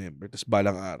Cool Pals member. Tapos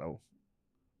balang araw,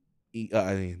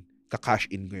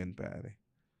 kakash in ko yan, pare.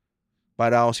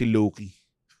 Para ako si Loki.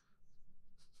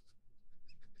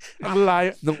 Ang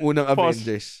layo. Nung unang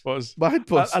Avengers. Pause. Bakit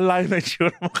pause? Ang layo na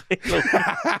itsura mo kay Loki.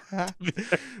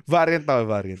 Variant ako.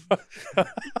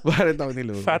 Variant ako ni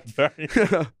Loki. Fat variant.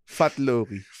 Fat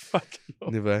Loki.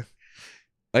 Diba?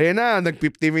 Ayan na,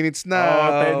 nag-50 minutes na.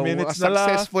 10 minutes na lang.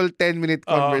 Successful 10-minute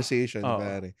conversation,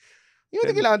 pare. Yung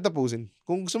hindi kailangan tapusin.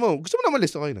 Kung gusto mo naman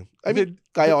list okay na. I mean,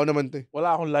 kaya ko naman to.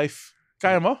 Wala akong life.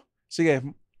 Kaya mo? Sige,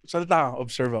 salita ka,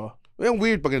 observe ako. Yung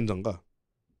weird pag nandiyan ka.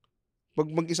 Pag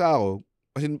mag-isa ako,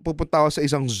 kasi pupunta ako sa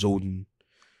isang zone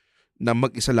na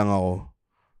mag-isa lang ako,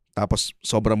 tapos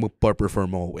sobrang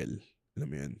mag-perform ako well. Alam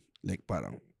mo yun? Like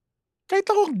parang... Kahit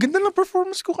ako, ganda ng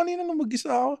performance ko kanina nung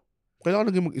mag-isa ako.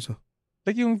 Kailangan naging mag-isa.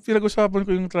 Like yung pinag-usapan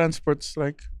ko yung transport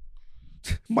strike.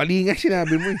 Mali nga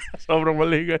sinabi mo eh. Sobrang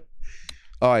mali nga.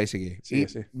 Okay, sige.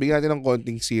 Bigyan natin ng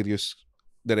konting serious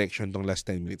direction tong last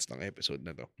 10 minutes ng episode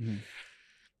na to.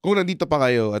 Kung nandito pa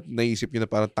kayo at naisip nyo na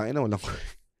parang tangin na walang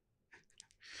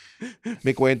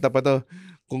may kwenta pa to.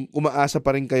 Kung umaasa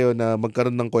pa rin kayo na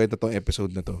magkaroon ng kwenta tong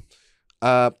episode na to.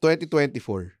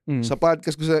 2024. Sa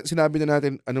podcast, sinabi na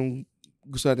natin anong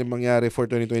gusto natin mangyari for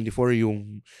 2024,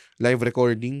 yung live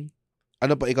recording.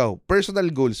 Ano pa ikaw? Personal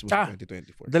goals mo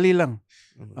 2024. Dali lang.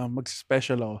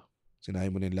 Mag-special ako.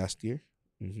 Sinabi mo na yung last year?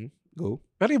 Go.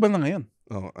 Pero iba na ngayon.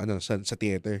 Sa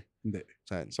theater? Hindi.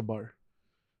 Saan? Sa bar.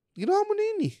 Ginawa mo na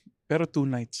yun eh. Pero 2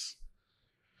 nights.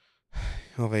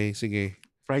 Okay, sige.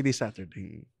 Friday,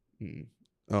 Saturday.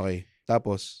 Okay.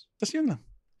 Tapos yun lang.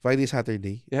 Friday,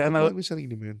 Saturday? Yeah, ano yung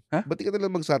sarili mo yun? Ha? Ba't di ka na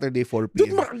lang mag-Saturday 4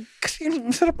 p.m.? Dude, kasi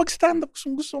masarap mag-stand-up.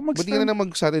 Gusto ko mag-stand-up. Ba't di ka na lang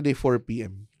mag-Saturday 4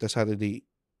 p.m. Tapos Saturday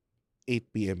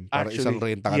 8 p.m. Para Actually, isang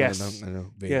renta ka yes. na ng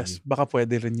venue. Yes, baka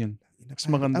pwede rin yun. Mas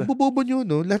maganda. Ang bobobo nyo,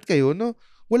 no? Lahat kayo, no?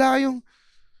 Wala kayong,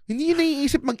 hindi nyo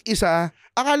naiisip mag-isa.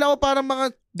 Akala ko parang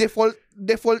mga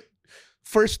default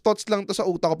first thoughts lang to sa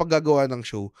utak ko pag gagawa ng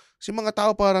show. Kasi mga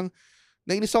tao parang,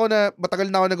 nainis ako na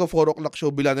matagal na ako nag-4 o'clock show,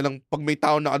 bila na lang pag may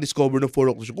tao naka-discover ng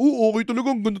 4 o'clock show, okay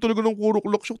talaga, ang ganda talaga ng 4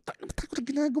 o'clock show. Matagal ko na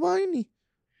ginagawa yun eh.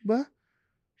 Diba?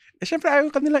 Eh, syempre, ayaw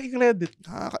kanila i-credit.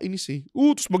 Nakakainis eh.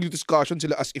 Tapos mag-discussion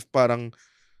sila as if parang,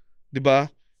 diba?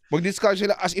 Mag-discussion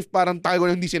sila as if parang tayo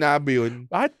na hindi sinabi yun.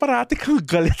 Bakit parati kang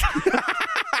galit?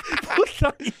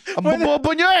 Ang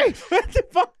bobobo nyo eh! Pwede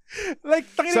ba? Like,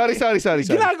 Sorry.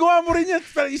 Ginagawa mo rin yan.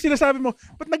 Pero yung sinasabi mo,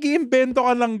 ba't nag-iimbento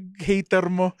ka ng hater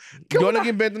mo? Hindi ako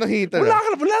nag-invento ng hater.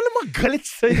 Wala namang galit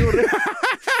sa'yo rin.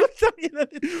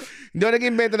 Hindi ako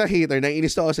nag-invento ng hater.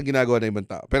 Naiinis ako sa ginagawa ng ibang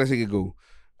tao. Pero sige, go.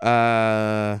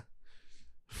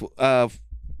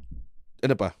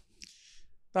 Ano pa?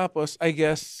 Tapos, I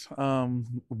guess,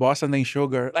 bawasan na yung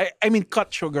sugar. I mean,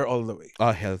 cut sugar all the way.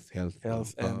 Health.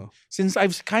 And since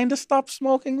I've kind of stopped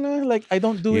smoking na, like, I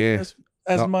don't do it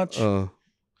as much.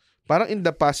 Parang in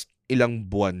the past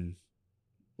ilang buwan,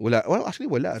 wala. Well,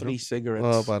 actually, wala. 3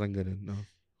 cigarettes. Parang ganun.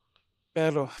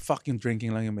 Pero, fucking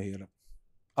drinking lang yung mahirap.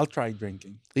 I'll try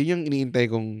drinking. Yun yung iniintay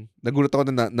kong, nagulat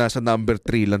ako na nasa number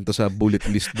 3 lang to sa bullet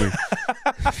list mo.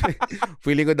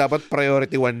 Feeling ko dapat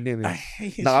priority 1 yun eh.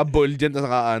 Naka-bold dyan,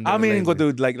 naka-underline. I mean,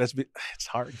 dude, like, it's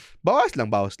hard. Bawas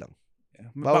lang. Yeah.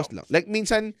 Bawas lang. Like,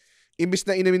 minsan, imbis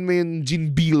na inamin mo yung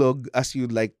gin bilog, as you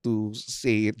like to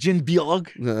say it. Gin bilog?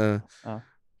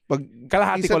 Pag,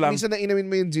 kalahati ko lang. Minsan na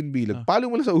inamin mo yung gin bilog, palo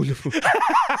mo lang sa ulo mo.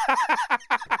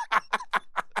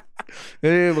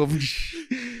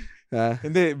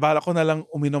 Hindi, bala ko na lang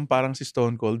uminom parang si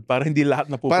Stone Cold para hindi lahat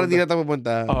napupunta. Para hindi lahat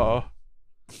napupunta. Oo.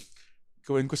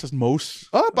 Gawin ko sa Mose.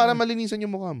 Para malinisan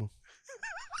yung mukha mo.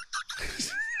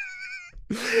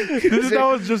 That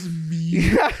was just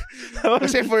me.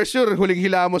 Kasi for sure, huling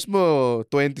hilamos mo,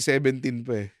 2017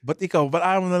 pa eh. Ba't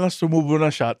ayaw mo na lang sumubo ng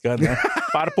shotgun?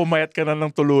 Para pumayat ka na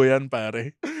ng tuluyan,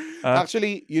 pare.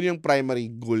 Actually, yun yung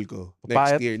primary goal ko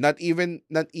next year. Not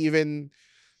even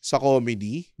sa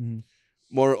comedy.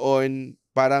 More on,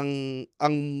 parang,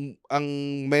 ang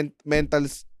mental,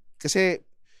 kasi,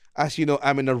 as you know,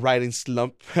 I'm in a writing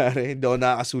slump, pare. Hindi ako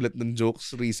nakakasulat ng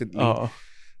jokes recently.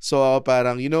 So,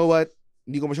 parang, you know what?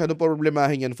 Hindi ko masyadong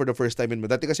problemahin yan for the first time in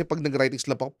my. Dati kasi pag nag-writing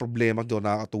slump ako, problema, hindi ako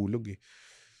nakakatulog eh.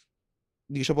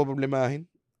 Hindi ko siya problemahin.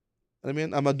 Alam mo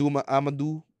yan?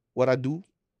 Amadu, what I do.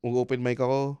 Mag-open mic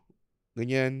ako.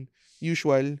 Ganyan.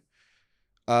 Usual.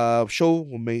 Show,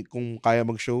 kung kaya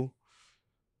mag-show.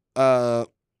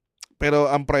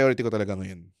 Pero ang priority ko talaga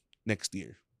ngayon, next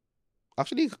year.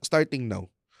 Actually, starting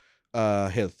now.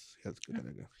 Health ko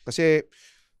talaga. Kasi,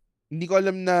 hindi ko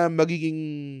alam na magiging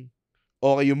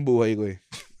okay yung buhay ko eh.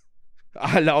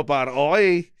 Akala ko parang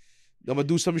okay. I'm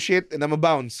do some shit and I'm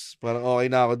bounce. Parang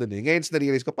okay na ako dun eh. Ngayon,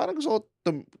 na-realize ko, parang gusto ko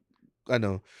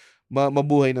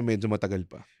mabuhay na medyo matagal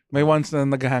pa. May once na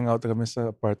nag-hangout kami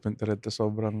sa apartment na rin.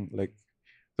 Sobrang like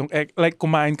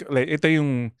kumain, like ito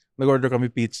yung nag-order kami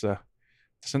pizza.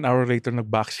 Tapos an hour later,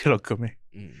 nag-backsilog kami.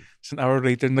 Tapos an hour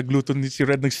later, nagluto si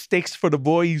Red ng steaks for the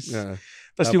boys.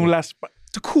 Tapos yung last,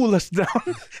 to cool us down,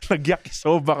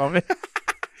 nag-yakisoba kami.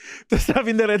 Tapos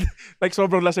sabi na Red, like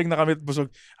sobrang lasing na kami at busog,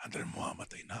 Andre,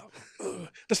 mamamatay na ako.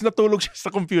 Tapos natulog siya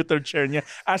sa computer chair niya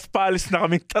as paalis na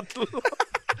kaming tatlo.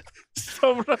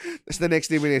 Sobrang. Tapos the next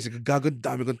day, gagawin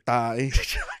dami kong tae.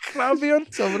 Grabe yun.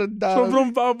 Sobrang dami. Sobrang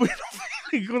baboy na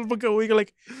feeling ko pagka-uwi ka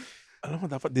like, alam mo,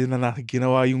 dapat din na natin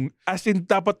ginawa yung, as in,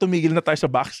 dapat tumigil na tayo sa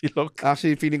backsilog.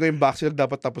 Actually, feeling ko yung backsilog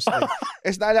dapat tapos na.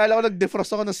 Naalala ko,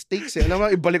 nag-defrost ako ng steaks eh. Alam mo,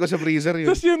 ibalik ko sa freezer yun.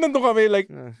 Tapos yun, nandun kami, like,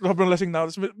 sobrang lasing na.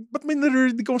 Ba't may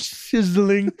naririnig akong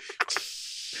sizzling?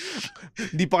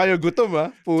 Hindi pa kayo gutom,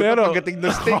 ha? Puta, pero, pagdating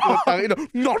ng steak,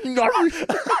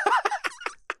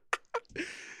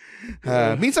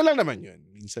 minsan lang naman yun.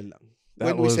 Minsan lang.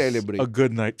 When we celebrate. A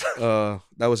good night.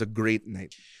 That was a great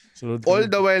night. So, all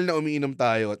the while na umiinom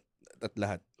tayo at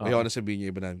lahat. Ayaw na sabihin niyo,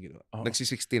 iba namin ginawa.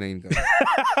 Nagsi-69 kami.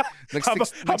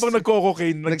 Habang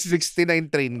nagko-cocaine. Nagsi-69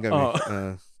 train kami.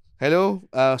 Hello?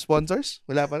 Sponsors?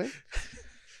 Wala pa rin?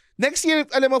 Next year,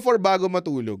 alam mo, for bago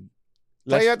matulog.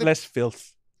 Less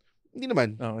filth. Hindi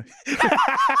naman. Okay.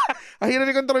 Ang hirap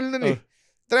i-control nun eh.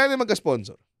 Try natin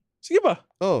magka-sponsor. Sige ba?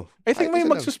 I think may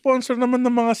magsusponsor naman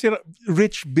ng mga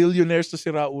rich billionaires na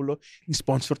siraulo.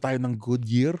 Sponsor tayo ng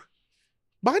Goodyear.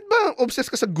 Bakit ba obsessed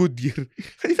ka sa Goodyear?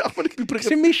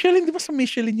 Kasi Michelin, di ba sa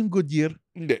Michelin yung Goodyear?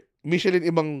 Hindi. Michelin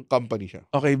ibang company siya.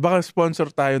 Okay, baka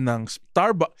sponsor tayo ng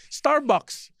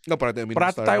Starbucks.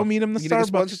 Parati tayo uminom ng Starbucks. Hindi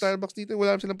nag-sponsor Starbucks dito.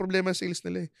 Wala silang problema sa sales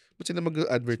nila eh. Ba't sila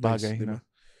mag-advertise? Bagay, diba?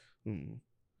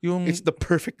 Yung It's the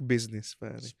perfect business,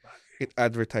 pare. It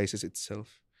advertises itself.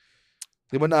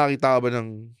 Di ba nakakita ka ba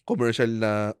ng commercial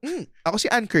na, ako si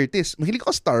Ann Curtis, mahilig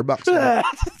ako sa Starbucks.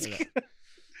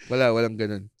 Walang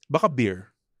ganun. baka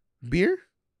beer. Beer?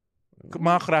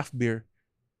 Mga craft beer.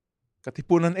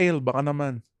 Katipunan ale, baka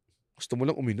naman. Gusto mo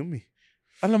lang uminom eh.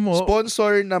 Alam mo,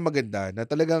 Sponsor na maganda, na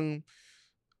talagang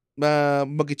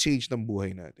mag-change ng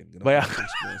buhay natin. Ganun. Baya.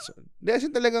 Hindi, as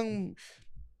in talagang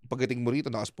pagdating mo rito,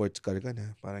 naka-sports car ka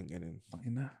na. Parang ganun.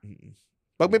 ina,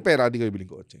 Pag may pera, di ka bibiling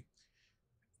kotse.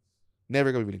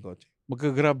 Never ka bibiling kotse.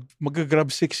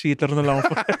 mag-grab 6-seater na lang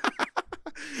ako.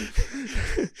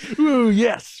 Ooh,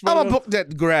 yes. I'm a book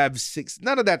that grabs 6.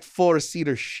 None of that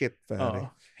 4-seater shit,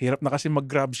 pare. Hirap na kasi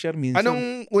mag-grab share minsan.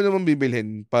 Anong una mong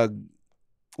bibilhin pag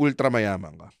ultra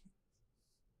mayaman ka?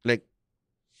 Like,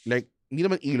 hindi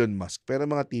naman Elon Musk, pero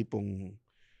mga tipong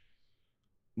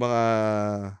mga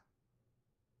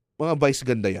vice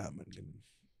ganda yaman.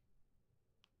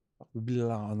 Bibili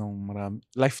lang ako ng marami.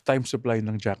 Lifetime supply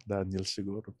ng Jack Daniels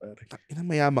siguro, pare. Inang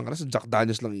mayaman ka na, sa Jack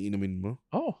Daniels lang iinumin mo.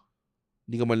 Oh.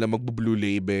 Hindi ka man lang magbo-blue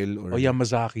label or O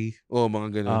Yamazaki.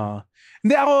 mga ganun.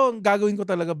 Hindi ako, gagawin ko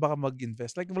talaga baka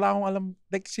mag-invest. Like, wala akong alam.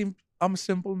 Like, I'm a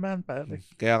simple man, pare.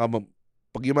 Kaya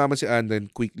pag yumaman si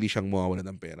Andren, quickly siyang mawawalan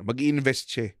ng pera.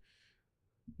 Mag-i-invest siya.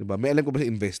 Diba? May alam ko ba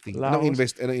sa investing? Anong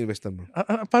investan mo?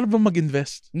 Paano ba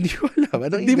mag-invest? Hindi ko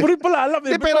alam. Hindi mo rin pala alam.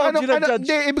 Pero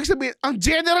ibig sabihin, ang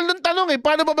general ng tanong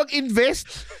paano ba mag-invest?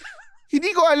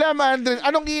 Hindi ko alam, Andren.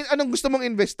 Anong gusto mong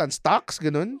investan? Stocks?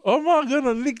 Ganun? Mga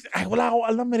ganun. Ay, wala akong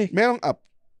alam eh. Merong app.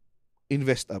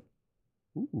 Invest app.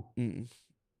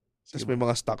 Tapos may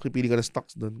mga stocks. Pipili ka ng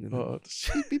stocks doon. Oo.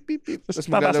 Tapos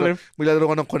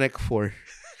maglalaro ka ng Connect 4.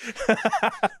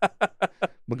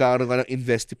 Magkakaroon ka ng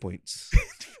Investi Points.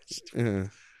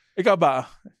 Ikaw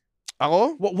ba?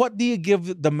 Ako? What do you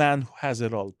give the man who has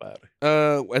it all, pare?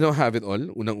 I don't have it all.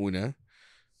 Unang-una.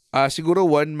 Siguro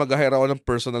mag-hire ako ng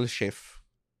personal chef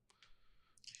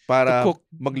para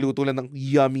magluto lang ng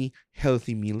yummy,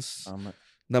 healthy meals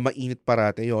na mainit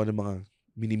parate. Yung mga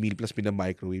mini-meal plus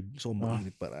microwave. So,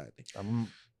 mainit parate.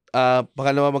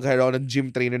 Pangalawa, mag-hire ako ng gym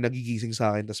trainer na gigising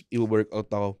sa akin tapos i-workout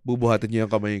ako. Bubuhatin niya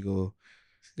yung kamay ko.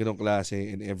 Ganong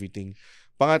klase and everything.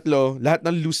 Pangatlo, lahat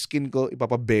ng loose skin ko,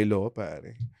 ipapabelo,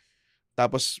 pare.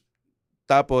 Tapos,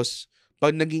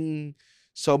 pag naging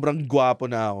sobrang gwapo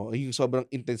na ako, yung sobrang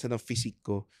intense na ng physique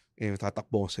ko,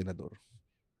 tatakbo ko senador.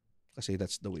 Kasi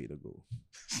that's the way to go.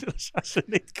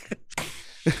 Assassinate ka.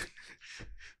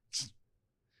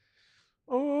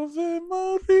 Ave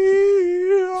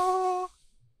Maria.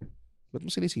 Ba't mo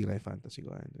sinisira yung fantasy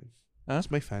ko? That's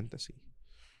my fantasy.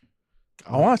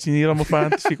 Ako nga, sinira mo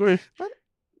fantasy ko eh.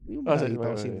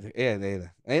 Ayan.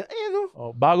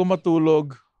 Bago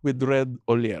matulog with Red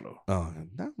Oliero.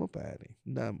 Damo pare.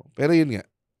 Damo. Pero yun nga.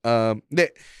 Hindi.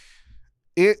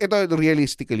 Ito,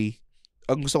 realistically,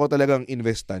 ang gusto ko talagang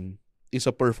investan is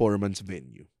a performance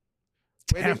venue.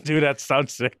 Damn, dude, that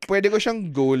sounds sick. Pwede ko siyang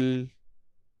goal.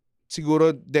 Siguro,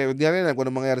 hindi natin alam kung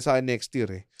ano mangyayari sa akin next year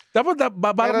eh. Dapat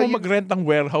bago mo mag-rent ng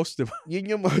warehouse, di ba?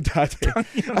 Yun yung mga dati.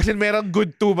 As in, merong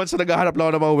good 2 months na naghahanap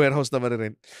lang ako ng mga warehouse na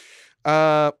ma-rent.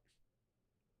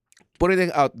 Put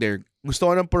it out there. Gusto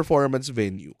ko ng performance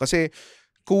venue. Kasi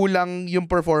kulang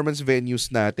yung performance venues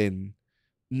natin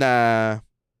na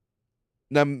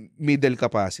middle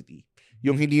capacity.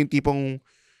 Yung hindi yung tipong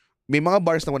may mga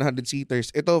bars na 100 seaters.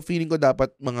 Ito, feeling ko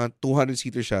dapat mga 200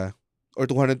 seater siya or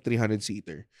 200, 300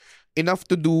 seater. Enough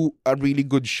to do a really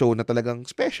good show na talagang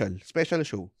special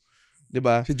show. 'Di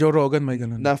ba? Si Joe Rogan may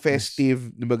ganun. Na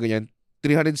festive, 'di ba ganyan?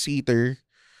 300 seater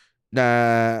na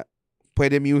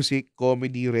pwede music,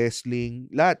 comedy,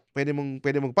 wrestling, lahat. Pwede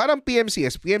mong parang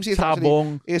PMCS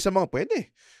Sabong. Actually, sa mga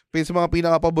pwede sa mga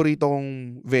pinaka-paborito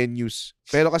kong venues.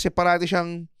 Pero kasi parati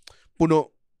siyang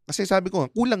puno. Kasi sabi ko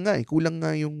nga, kulang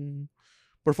nga yung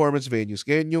performance venues.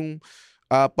 Kaya yung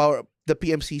the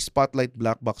PMC Spotlight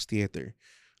Black Box Theater.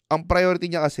 Ang priority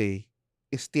niya kasi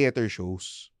is theater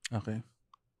shows. Okay.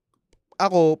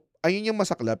 Ako, ayun yung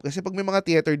masaklap. Kasi pag may mga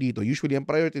theater dito, usually ang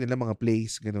priority nila mga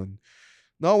plays, ganun.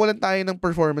 Nawawalan tayo ng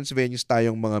performance venues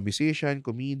tayong mga musician,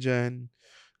 comedian,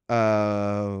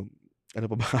 ano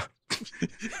pa ba?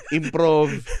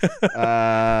 Improv,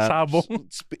 Sabong.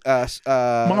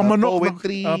 mga manok,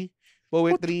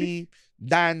 poetry,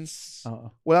 dance.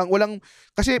 Walang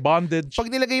kasi bondage. Pag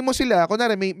nilagay mo sila,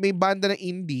 kunwari may banda na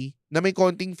indie na may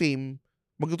konting fame,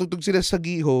 magtutugtog sila sa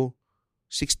Giho,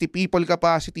 60 people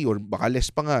capacity or baka less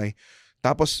pa nga eh.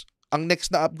 Tapos ang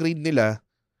next na upgrade nila,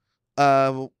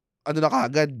 ano na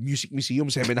kagad, Music Museum,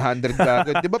 700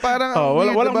 kagad. Di ba parang,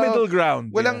 weird, walang diba? middle ground.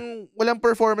 Walang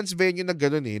performance venue na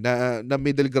gano'n na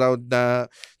middle ground na,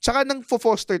 tsaka nang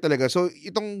foster talaga. So,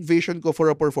 itong vision ko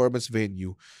for a performance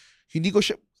venue, hindi ko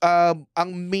siya, ang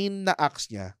main na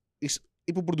acts niya is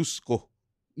ipoproduce ko.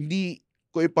 Hindi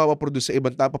ko ipapaproduce sa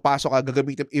ibang tao. Papasok ka,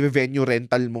 gagamitin, i-venue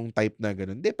rental mong type na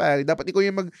gano'n. Hindi, pare, dapat ikaw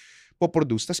yung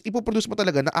magpoproduce. Tapos ipoproduce mo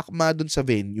talaga na akma dun sa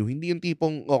venue. Hindi yung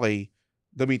tipong, okay,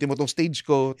 gamitin mo tong stage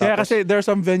ko. Kaya tapos, kasi there are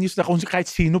some venues na kung kahit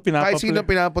sino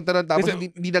pinapunta lang, tapos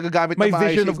hindi nagagamit may na maayos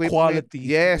vision yung of equipment. quality.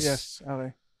 Yes.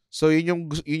 Okay. So yun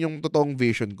yung totoong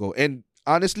vision ko. And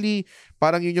honestly,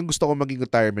 parang yun yung gusto ko maging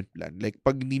retirement plan. Like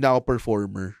pag hindi na ako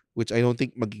performer, which I don't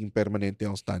think magiging permanente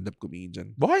yung stand-up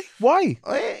comedian. Why?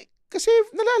 Eh, kasi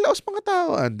nalalaos mga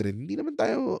tao, Andre. Hindi naman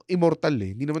tayo immortal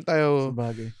eh. Hindi naman tayo...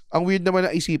 Sabagay. Ang weird naman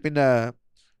na isipin na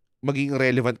maging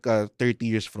relevant ka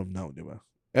 30 years from now, di ba?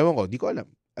 Ewan ko, di ko alam.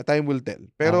 A time will tell.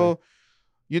 Pero,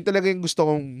 yun talaga yung gusto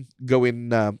kong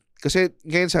gawin na, kasi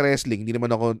ngayon sa wrestling, hindi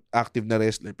naman ako active na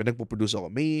wrestler, pero nagpo-produce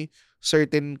ako. May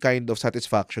certain kind of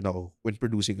satisfaction ako when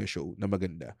producing a show na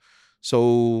maganda.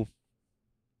 So,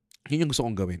 yun yung gusto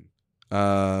kong gawin.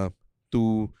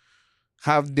 To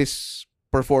have this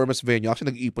performance venue.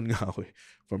 Actually, nag-iipon nga ako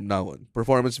from now on.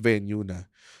 Performance venue na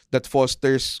that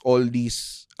fosters all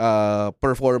these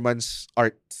performance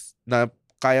arts na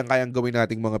kayang-kayang gawin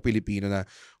nating mga Pilipino na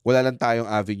wala lang tayong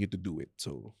avenue to do it.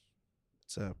 So,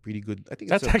 it's a pretty good... I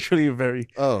think that's actually very...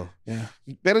 Oh. Yeah.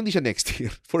 Pero hindi siya next year,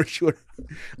 for sure.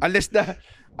 Unless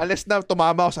na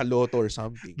tumama ako sa Lotto or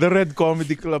something. The Red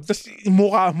Comedy Club. Tapos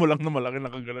mukha mo lang na malaki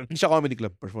na kagalan. Hindi siya comedy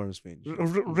club, performance venue.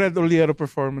 Red Oliero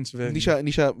performance venue.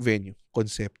 Hindi siya venue.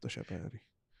 Konsepto siya, pare.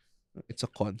 It's a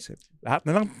concept. Lahat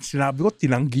na lang sinabi ko,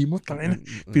 tinanggi mo. Tangina,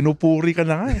 pinupuri ka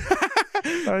na nga eh.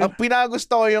 Ang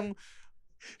pinagusto ko yung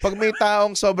pag may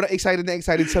taong sobrang excited na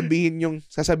excited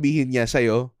sasabihin niya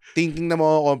sa'yo, thinking na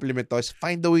compliment to, is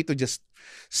find a way to just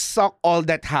suck all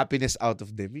that happiness out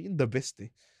of them. Yun the best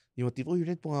eh. Yung tipo,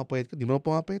 yun, pumapayat ka. Di mo na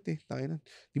pumapayat eh.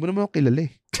 Di mo naman ako kilala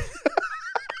eh.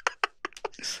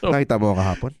 Nakita mo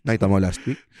kahapon? Nakita mo last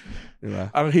week? Diba?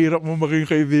 Ang hirap mo maging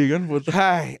kaibigan.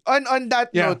 Hi. On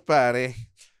that note, pare,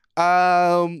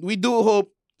 we do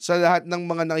hope sa lahat ng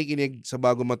mga nakikinig sa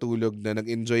Bago Matulog na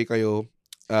nag-enjoy kayo.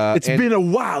 It's been a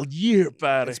wild year,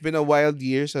 pare. It's been a wild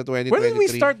year sa 2023. When did we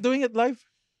start doing it live?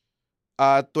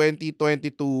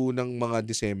 2022 ng mga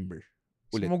December.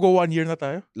 Ulit. So, mag-go 1 year na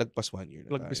tayo? Lagpas 1 year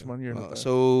na Lagpas tayo. 1 year na tayo.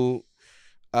 So,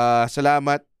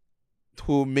 salamat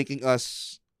to making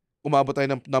us umabot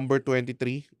tayo ng number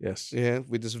 23. Yes. Yeah,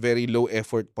 with this very low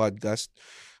effort podcast.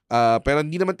 Pero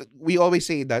hindi naman, we always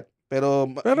say that. Pero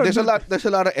there's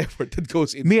a lot of effort that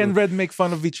goes into. Me and Red make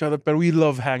fun of each other, pero we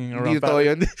love hanging around. Hindi totoo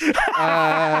yun.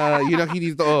 Yun ang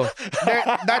hindi totoo.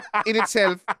 That in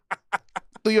itself,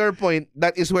 to your point,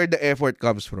 that is where the effort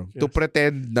comes from. Yes. To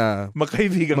pretend na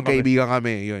magkaibigan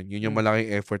kami. Yun yung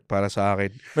malaking effort para sa akin.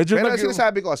 Pero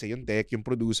sinasabi ko kasi, yung tech, yung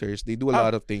producers, they do a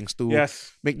lot of things to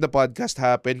make the podcast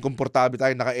happen. Komportable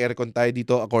tayo, naka-aircon tayo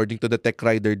dito according to the tech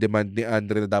rider demand ni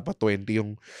Andre na dapat 20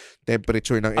 yung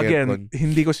temperature ng aircon. Again,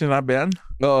 hindi ko sinabi yan.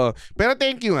 Oo. Pero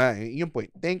thank you ha. Yung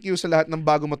point. Thank you sa lahat ng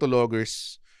Bago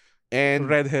Matulogers. And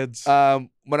Redheads.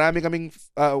 Marami kaming,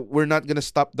 we're not gonna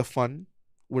stop the fun.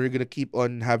 We're gonna keep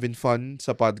on having fun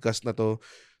sa podcast na to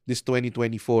this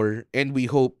 2024. And we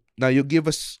hope na you give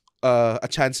us a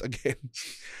chance again.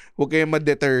 Huwag kayong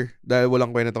ma-deter dahil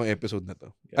walang kwenta tong episode na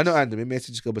to. Yes. Ano, Andre? May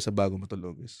message ka ba sa Bago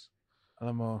Matulogers?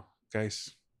 Alam mo,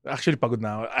 guys, actually pagod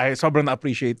na ako. Sobrang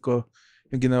na-appreciate ko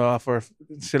yung ginawa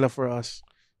sila for us.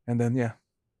 And then, yeah.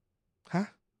 Ha?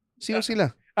 Sino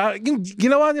sila? Yung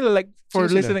ginawa nila like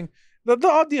for Sino listening. The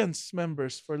audience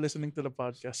members for listening to the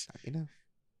podcast.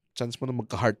 Chance mo na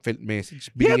magka-heartfelt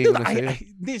message. Bigay ko na sa'yo.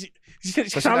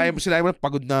 Sinabi mo na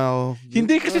pagod na ako.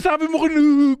 Hindi kasi sabi mo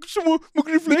gusto mo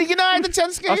mag-reflect. Binigyan na kayo ng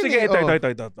chance kayo. Sige, ito.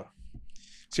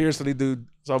 Seriously, dude.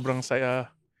 Sobrang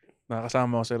saya.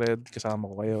 Nakasama ko si Red. Kasama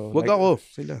ko kayo. Wag ako.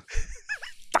 Sila.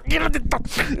 Takira dito.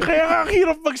 Kaya nga ang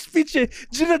hirap mag-speech eh.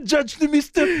 Gina-judge ni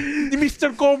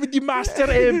Mr. Comedy Master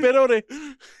Emperor eh.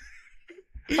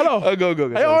 Hello? Go.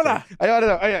 Ayaw na.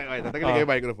 Ayaw. Tatagalin kayo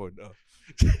yung microphone.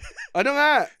 Ano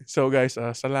nga? So guys,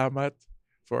 salamat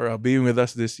for being with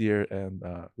us this year and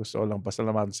gusto ko lang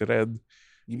pasalamatan si Red.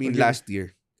 You mean last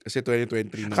year? Kasi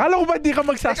 2023 na. Akala ko ba di ka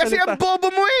magsasalita? Kasi ang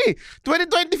bobo mo eh!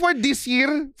 2024 this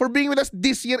year, for being with us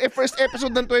this year, first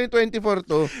episode ng 2024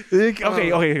 to.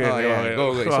 Okay.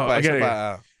 Go. Isa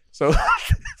pa. So,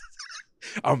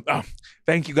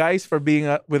 thank you guys for being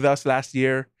with us last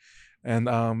year. And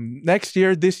next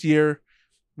year, this year,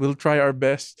 We'll try our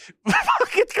best.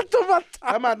 Bakit ka tumata?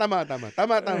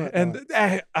 Tama. And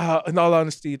in all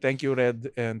honesty, thank you,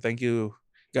 Red. And thank you,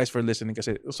 guys, for listening.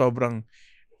 Kasi sobrang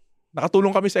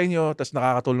nakatulong kami sa inyo, tas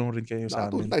nakakatulong rin kayo sa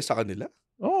amin. Nakatulong tayo sa kanila?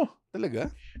 Oo.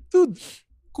 Talaga? Dude,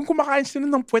 kung kumakain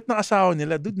sila ng puwet ng asawa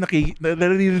nila, dude,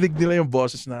 naririnig nila yung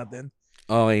boses natin.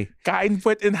 Okay. Kain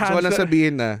puwet enhancer. So, walang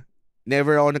sabihin na,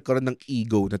 never ako nagkaroon ng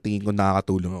ego na tingin ko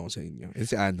nakakatulong ako sa inyo. And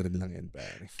si Andren lang yan,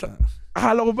 pare.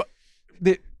 Akala ko ba,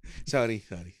 Sorry.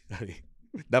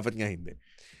 Dapat nga hindi.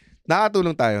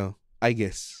 Nakatulong tayo, I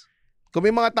guess. Kung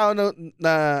may mga tao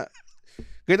na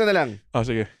ganito na lang. Oh,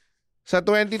 sige. Sa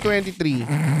 2023,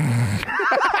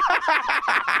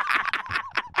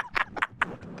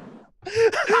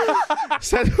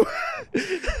 sa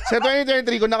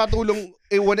 2023, kung nakatulong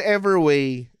in whatever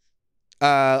way,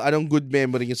 anong good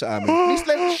memory nyo sa amin, please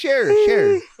share.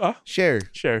 Share.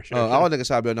 Ako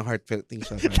nagsasabi ako ng heartfelt things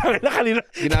sa akin.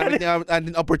 Ginamit niya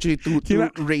ang opportunity to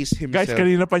raise himself. Guys,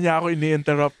 kanina pa niya ako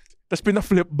ini-interrupt. Tapos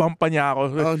pina-flip bump pa niya ako.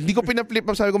 Hindi ko pina-flip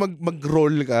bump. Sabi ko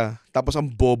mag-roll ka. Tapos ang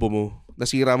bobo mo.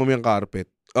 Nasira mo yung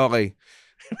carpet. Okay.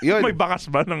 Yun. May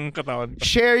bakas ba ng katawan?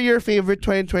 Share your favorite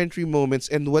 2023 moments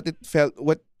and what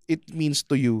it means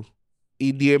to you.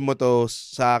 I-DM mo to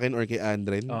sa akin or kay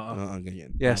Andren.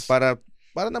 Ganyan. Yes. Para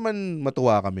naman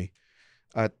matuwa kami.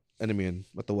 At ano mo yun,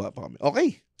 matuwa pa kami.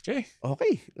 Okay.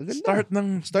 Ganda. Start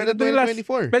ng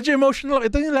 2024. Medyo emotional.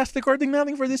 Ito yung last recording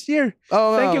natin for this year.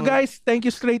 Thank you, guys. Thank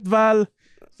you, Straight Val.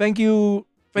 Thank you.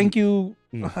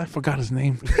 I forgot his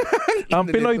name.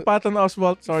 Pinoy Patton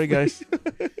Oswalt. Sorry, guys.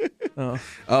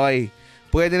 Okay.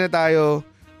 Pwede na tayo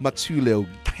matsulog.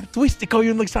 Twist, ikaw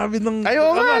yung nagsabi ng...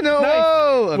 Ayaw nga, no!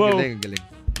 Nice. Wow. Ang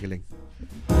galing.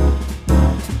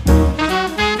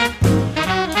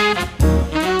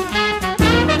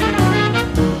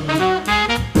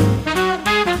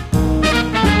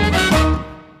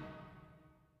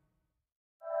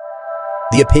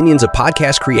 The opinions of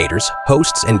podcast creators,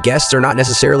 hosts, and guests are not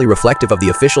necessarily reflective of the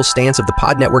official stance of the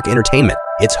Pod Network Entertainment,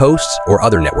 its hosts, or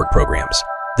other network programs.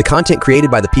 The content created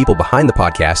by the people behind the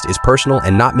podcast is personal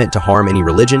and not meant to harm any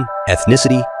religion,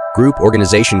 ethnicity, group,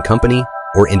 organization, company,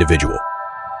 or individual.